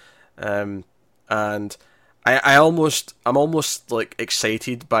her. And I'm almost like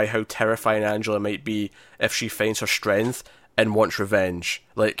excited by how terrifying Angela might be if she finds her strength and wants revenge.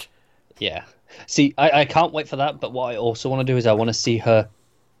 Like, yeah. See, I can't wait for that. But what I also want to do is I want to see her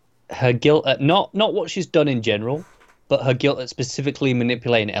guilt at not what she's done in general, but her guilt at specifically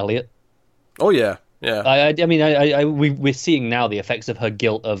manipulating Elliot. Oh yeah. Yeah. I mean, we're seeing now the effects of her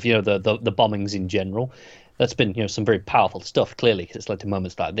guilt of the bombings in general. That's been some very powerful stuff. Clearly, because it's led to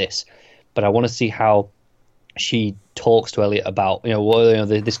moments like this. But I want to see how she talks to Elliot about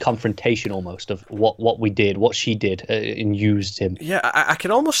this confrontation almost of what we did, what she did, and used him. Yeah, I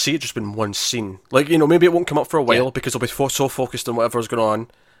can almost see it just been one scene. Like maybe it won't come up for a while because they'll be so focused on whatever's going on.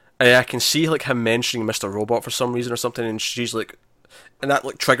 I can see like him mentioning Mr. Robot for some reason or something, and she's like, and that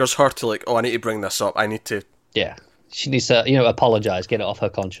like triggers her to like, oh, I need to bring this up. I need to. Yeah, she needs to apologize, get it off her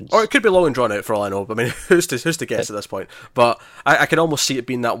conscience. Or it could be long and drawn out for all I know. I mean, who's to guess at this point? But I can almost see it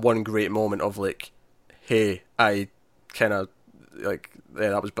being that one great moment of like, hey, I kind of like, yeah,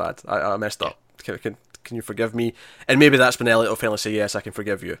 that was bad. I messed up. Can you forgive me? And maybe that's when Elliot will finally say, yes, I can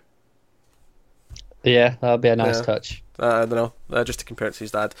forgive you. Yeah, that would be a nice touch. I don't know, just to compare it to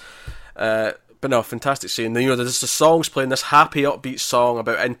his dad. But no, fantastic scene. There's the songs playing, this happy, upbeat song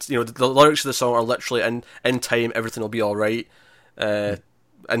about, the lyrics of the song are literally in time, everything will be all right.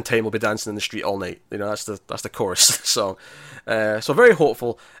 In time, we'll be dancing in the street all night. That's the chorus of the song. So very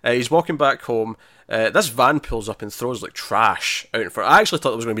hopeful. He's walking back home. This van pulls up and throws like trash out in front. I actually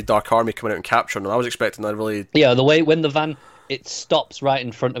thought it was going to be Dark Army coming out and capturing him. I was expecting that really. Yeah, the way when the van. It stops right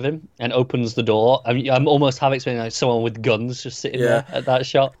in front of him and opens the door. I'm almost half expecting like someone with guns just sitting there at that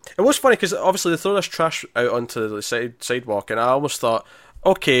shot. It was funny because obviously they throw this trash out onto the sidewalk, and I almost thought,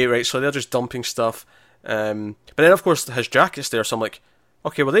 okay, right, so they're just dumping stuff. But then of course his jacket's there, so I'm like,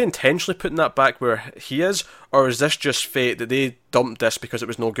 okay, were they intentionally putting that back where he is, or is this just fate that they dumped this because it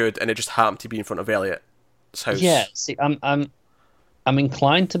was no good and it just happened to be in front of Elliot's house? Yeah, see, I'm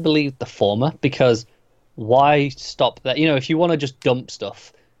inclined to believe the former because. Why stop that? If you want to just dump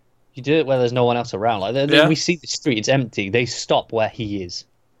stuff, you do it where there's no one else around. Like we see the street, it's empty. They stop where he is.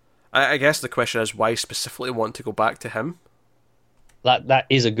 I guess the question is why specifically want to go back to him? That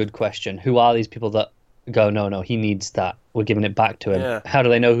is a good question. Who are these people that go, no, he needs that. We're giving it back to him. Yeah. How do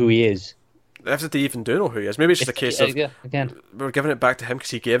they know who he is? If they even do know who he is. Maybe it's just a case of we're giving it back to him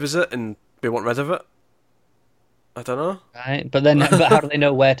because he gave us it and we want rid of it. I don't know. Right, but how do they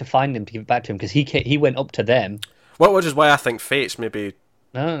know where to find him to give it back to him? Because he went up to them. Well, which is why I think fate's maybe.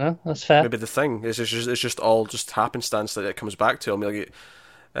 No, that's fair. Maybe the thing is it's just all just happenstance that it comes back to him.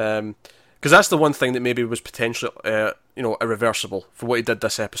 Because that's the one thing that maybe was potentially irreversible for what he did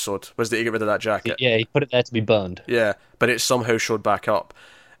this episode was that he got rid of that jacket. Yeah, he put it there to be burned. Yeah, but it somehow showed back up,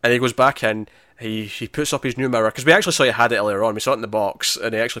 and he goes back in. He puts up his new mirror, because we actually saw he had it earlier on. We saw it in the box,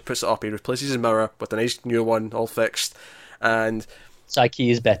 and he actually puts it up. He replaces his mirror with a nice new one, all fixed. And Psyche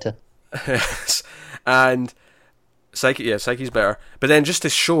is better. And Psyche's better. But then just to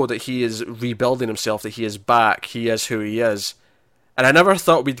show that he is rebuilding himself, that he is back, he is who he is. And I never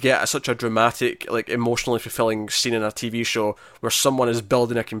thought we'd get such a dramatic, like emotionally fulfilling scene in a TV show where someone is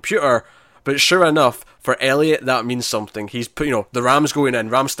building a computer. But sure enough, for Elliot, that means something. He's put, the RAM's going in,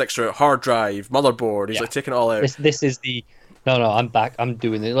 RAM sticks are out, hard drive, motherboard. He's like taking it all out. This is the no. I'm back. I'm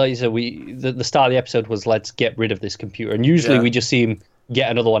doing it. Like you said, the start of the episode was let's get rid of this computer, and usually we just see him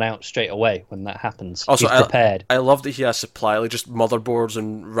get another one out straight away when that happens. Also, he's prepared. I love that he has supply, like just motherboards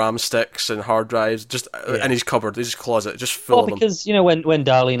and RAM sticks and hard drives, just in his cupboard, his closet, just full of them. Because when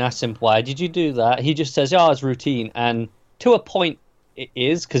Darlene asks him why did you do that, he just says, "Oh, it's routine," and to a point. It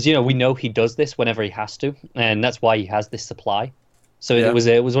is because we know he does this whenever he has to, and that's why he has this supply. So it was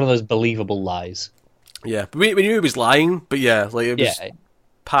one of those believable lies. Yeah, we knew he was lying, but it was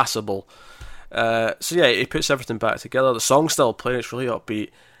passable. He puts everything back together. The song's still playing; it's really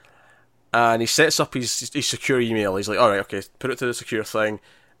upbeat, and he sets up his secure email. He's like, "All right, okay, put it to the secure thing,"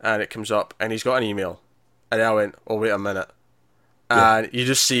 and it comes up, and he's got an email. And I went, "Oh, wait a minute." And you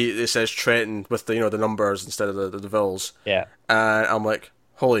just see it says Trenton with the the numbers instead of the vowels. Yeah. And I'm like,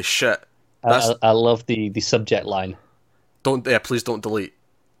 holy shit! I love the subject line. Please don't delete.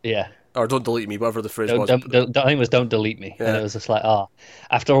 Yeah. or don't delete me, whatever the phrase was. I think it was don't delete me, Yeah. and it was just like,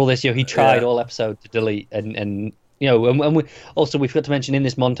 after all this, he tried Yeah. all episode to delete, and and we forgot to mention in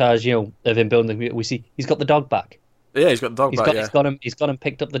this montage, of him building the computer, we see he's got the dog back. Yeah, he's got the dog back. He's gone and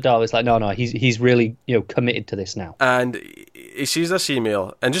picked up the dog. It's like no, he's really committed to this now. And he sees this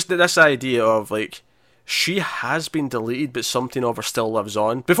email, and just this idea of like, she has been deleted, but something of her still lives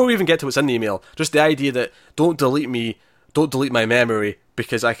on. Before we even get to what's in the email, just the idea that don't delete me, don't delete my memory,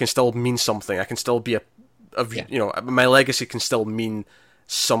 because I can still mean something. I can still be my legacy can still mean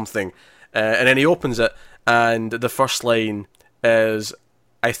something. And then he opens it, and the first line is,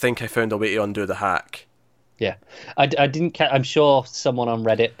 "I think I found a way to undo the hack." Yeah, I didn't. I'm sure someone on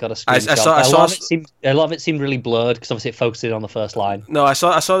Reddit got a screenshot. I saw a lot of it seemed really blurred because obviously it focused in on the first line. No, I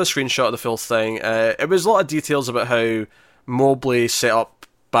saw the screenshot of the full thing. It was a lot of details about how Mobley set up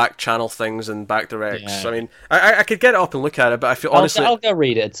back channel things and back directs. Yeah. I mean, I could get it up and look at it, but I feel honestly, I'll go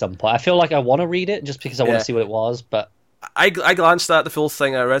read it at some point. I feel like I want to read it just because I want to see what it was. But I glanced at the full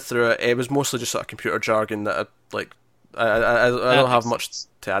thing. I read through it. It was mostly just sort of computer jargon that I don't have much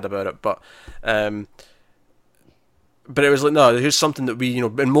to add about it, but. But it was like, no, here's something that we,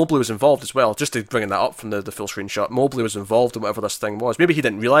 and Mobley was involved as well, just to bring that up from the full screenshot. Mobley was involved in whatever this thing was. Maybe he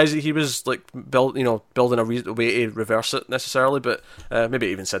didn't realise that he was, like, building a way to reverse it, necessarily, but maybe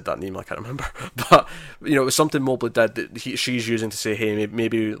he even said that in the email, I can't remember. But, it was something Mobley did that she's using to say, hey,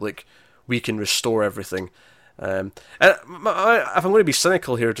 maybe like, we can restore everything. And if I'm going to be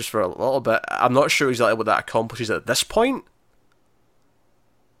cynical here just for a little bit, I'm not sure exactly what that accomplishes at this point.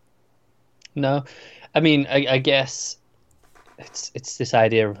 No. I mean, I guess it's this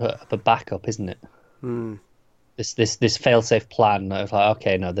idea of a backup, isn't it? This fail-safe plan of like,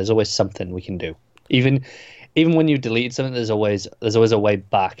 okay, no, there's always something we can do. Even when you delete something, there's always a way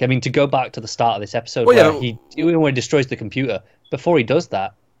back. I mean, to go back to the start of this episode, when he destroys the computer, before he does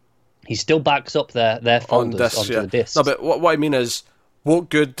that, he still backs up their folders onto the disk. No, but what I mean is, what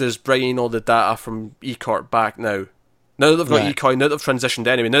good does bringing all the data from eCart back now? Now that they've got eCoin, now that they've transitioned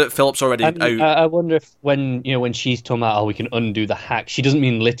anyway, now that Philip's already out. I wonder if when she's talking about, we can undo the hack, she doesn't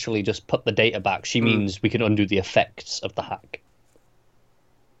mean literally just put the data back. She means we can undo the effects of the hack.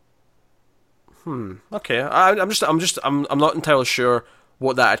 Okay, I'm not entirely sure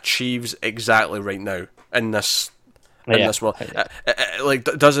what that achieves exactly right now in this world. Like,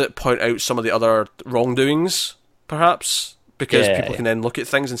 does it point out some of the other wrongdoings, perhaps? Because people can then look at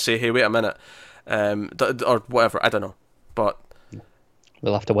things and say, hey, wait a minute, or whatever. I don't know. But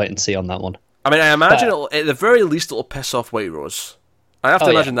we'll have to wait and see on that one. I mean, I imagine at the very least it'll piss off White Rose. I have to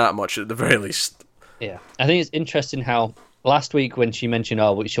imagine that much at the very least. Yeah, I think it's interesting how last week when she mentioned,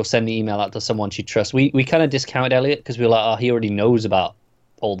 she'll send the email out to someone she trusts, we kind of discounted Elliot because we were like, he already knows about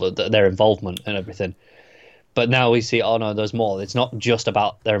all their involvement and everything. But now we see, no, there's more. It's not just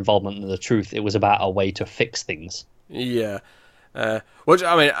about their involvement in the truth. It was about a way to fix things. Yeah, which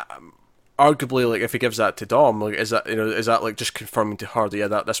I mean. Arguably, like, if he gives that to Dom, like, is that like just confirming to her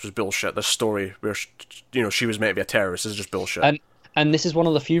that this was bullshit? This story where she was meant to be a terrorist is just bullshit. And this is one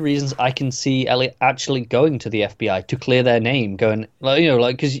of the few reasons I can see Elliot actually going to the FBI to clear their name. Going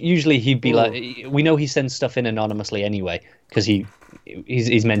because usually he'd be like, we know he sends stuff in anonymously anyway because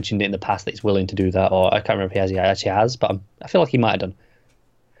he's mentioned it in the past that he's willing to do that, or I can't remember if he actually has, but I feel like he might have done.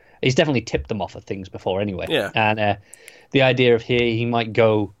 He's definitely tipped them off of things before anyway. Yeah. And the idea of he might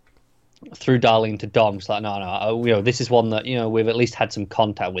go through Darlene to Dom, it's like, no, this is one that, we've at least had some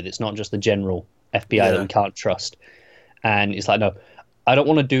contact with. It's not just the general FBI that we can't trust. And it's like, no, I don't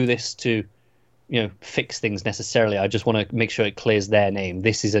want to do this to, fix things necessarily. I just want to make sure it clears their name.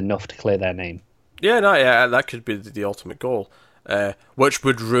 This is enough to clear their name. Yeah, that could be the ultimate goal, which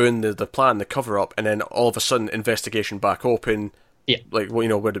would ruin the plan, the cover-up, and then all of a sudden, investigation back open. Yeah. Like,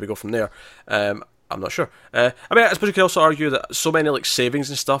 where do we go from there? I'm not sure. I mean, I suppose you could also argue that so many like savings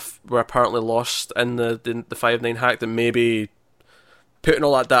and stuff were apparently lost in the 5.9 hack that maybe putting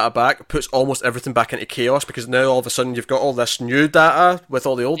all that data back puts almost everything back into chaos because now all of a sudden you've got all this new data with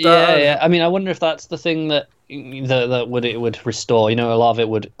all the old data. Yeah. I mean, I wonder if that's the thing that would restore. A lot of it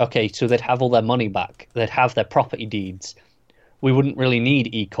would. Okay, so they'd have all their money back. They'd have their property deeds. We wouldn't really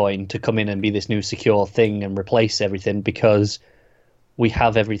need eCoin to come in and be this new secure thing and replace everything because we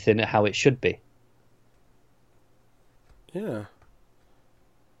have everything how it should be. Yeah,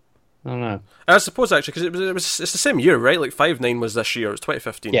 I don't know. I suppose actually because it's the same year, right? Like 5.9 was this year. It was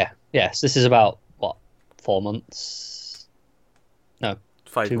 2015. Yeah. Yes. This is about what 4 months? No,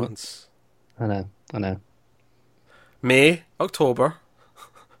 5 months. I know. May, October,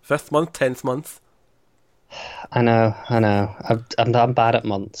 5th month, 10th month. I know. I'm bad at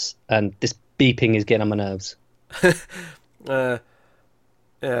months, and this beeping is getting on my nerves.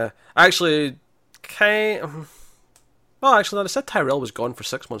 Yeah, actually, well, actually, no, they said Tyrell was gone for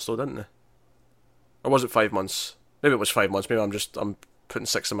 6 months, though, didn't they? Or was it 5 months? Maybe it was 5 months. Maybe I'm putting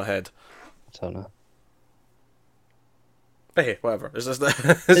six in my head. I don't know. But hey, whatever.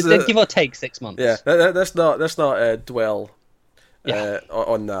 Give or take 6 months. Yeah, let's not dwell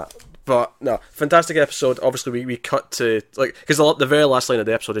on that. But no, fantastic episode. Obviously, we cut to because the very last line of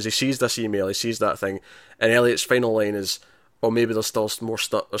the episode is he sees this email, he sees that thing, and Elliot's final line is, "Oh, maybe there's still more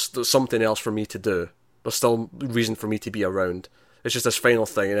stuff, there's something else for me to do. There's still reason for me to be around." It's just this final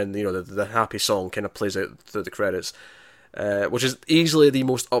thing, and then the happy song kind of plays out through the credits, which is easily the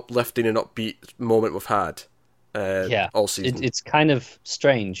most uplifting and upbeat moment we've had. All season. It's kind of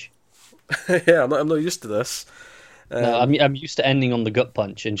strange. Yeah, I'm not used to this. No, I'm used to ending on the gut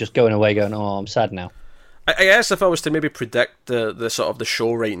punch and just going away going, oh, I'm sad now. I guess if I was to maybe predict the sort of the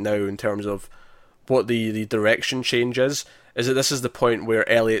show right now in terms of what the direction change is that this is the point where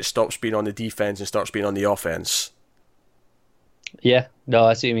Elliot stops being on the defense and starts being on the offense. Yeah, no,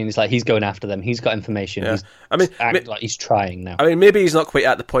 I see what you mean. It's like he's going after them. He's got information. Yeah. He's like he's trying now. I mean, maybe he's not quite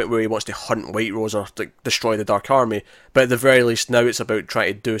at the point where he wants to hunt White Rose or destroy the Dark Army, but at the very least now it's about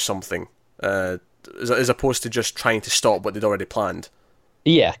trying to do something, as opposed to just trying to stop what they'd already planned.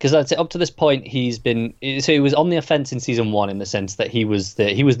 Yeah, because up to this point he was on the offense in season 1 in the sense that he was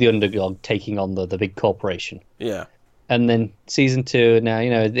the underdog taking on the big corporation. Yeah, and then season 2 now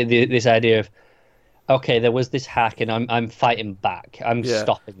this idea of, okay, there was this hack, and I'm fighting back. I'm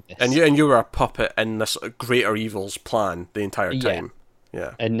stopping this. And you were a puppet in this greater evil's plan the entire time.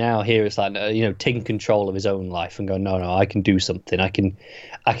 Yeah. And now here it's like taking control of his own life and going, no, I can do something. I can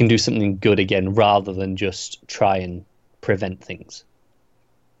do something good again rather than just try and prevent things.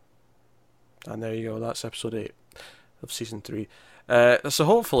 And there you go. That's episode 8 of season 3. So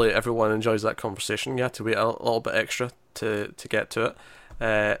hopefully everyone enjoys that conversation. You had to wait a little bit extra to get to it.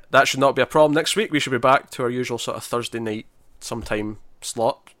 That should not be a problem. Next week we should be back to our usual sort of Thursday night sometime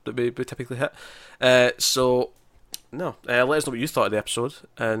slot that we typically hit. Let us know what you thought of the episode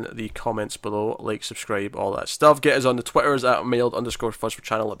in the comments below. Like, subscribe, all that stuff. Get us on the Twitters at mailed_fuzz for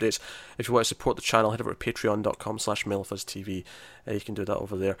channel updates. If you want to support the channel, head over to patreon.com/mailfuzztv. You can do that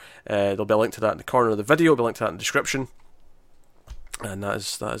over there. There'll be a link to that in the corner of the video. There'll be a link to that in the description. And that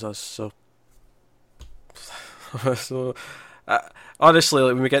is us. So honestly,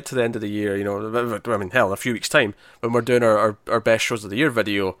 when we get to the end of the year, in a few weeks' time, when we're doing our best shows of the year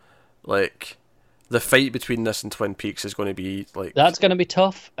video, the fight between this and Twin Peaks is going to be that's going to be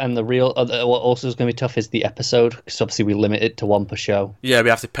tough. And what also is going to be tough is the episode, because obviously we limit it to one per show. Yeah, we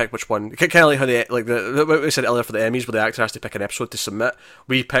have to pick which one. Kind of like how what we said earlier for the Emmys, where the actor has to pick an episode to submit.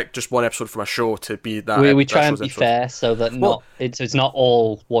 We pick just one episode from a show to be that. We try and be fair so that it's not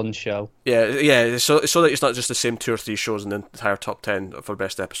all one show. Yeah. So that it's not just the same 2 or 3 shows in the entire top 10 for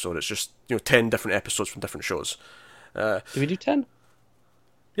best episode. It's just 10 different episodes from different shows. Did we do 10?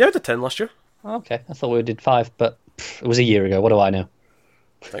 Yeah, we did 10 last year. Okay, I thought we did 5, but it was a year ago. What do I know?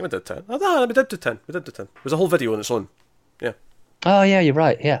 I think we did 10. Oh, no, we did do 10. It was a whole video on its own. Yeah. Oh, yeah, you're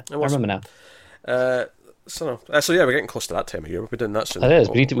right. Yeah, I remember now. So we're getting close to that time of year. We'll be doing that soon. It is.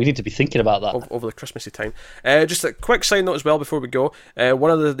 We need to be thinking about that over the Christmassy time. Just a quick side note as well before we go.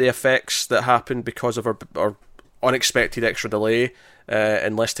 One of the effects that happened because of our unexpected extra delay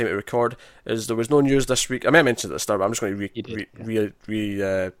and less time to record is there was no news this week. I may have mentioned it at the start, but I'm just going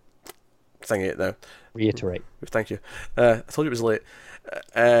to thing it now. Reiterate. Thank you. I told you it was late.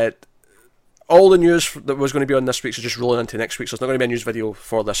 All the news that was going to be on this week is just rolling into next week, so it's not going to be a news video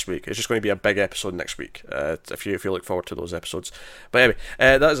for this week. It's just going to be a big episode next week, if you look forward to those episodes. But anyway,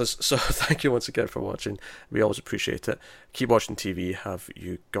 that is us. So thank you once again for watching. We always appreciate it. Keep watching TV. Have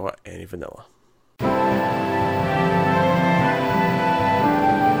you got any vanilla?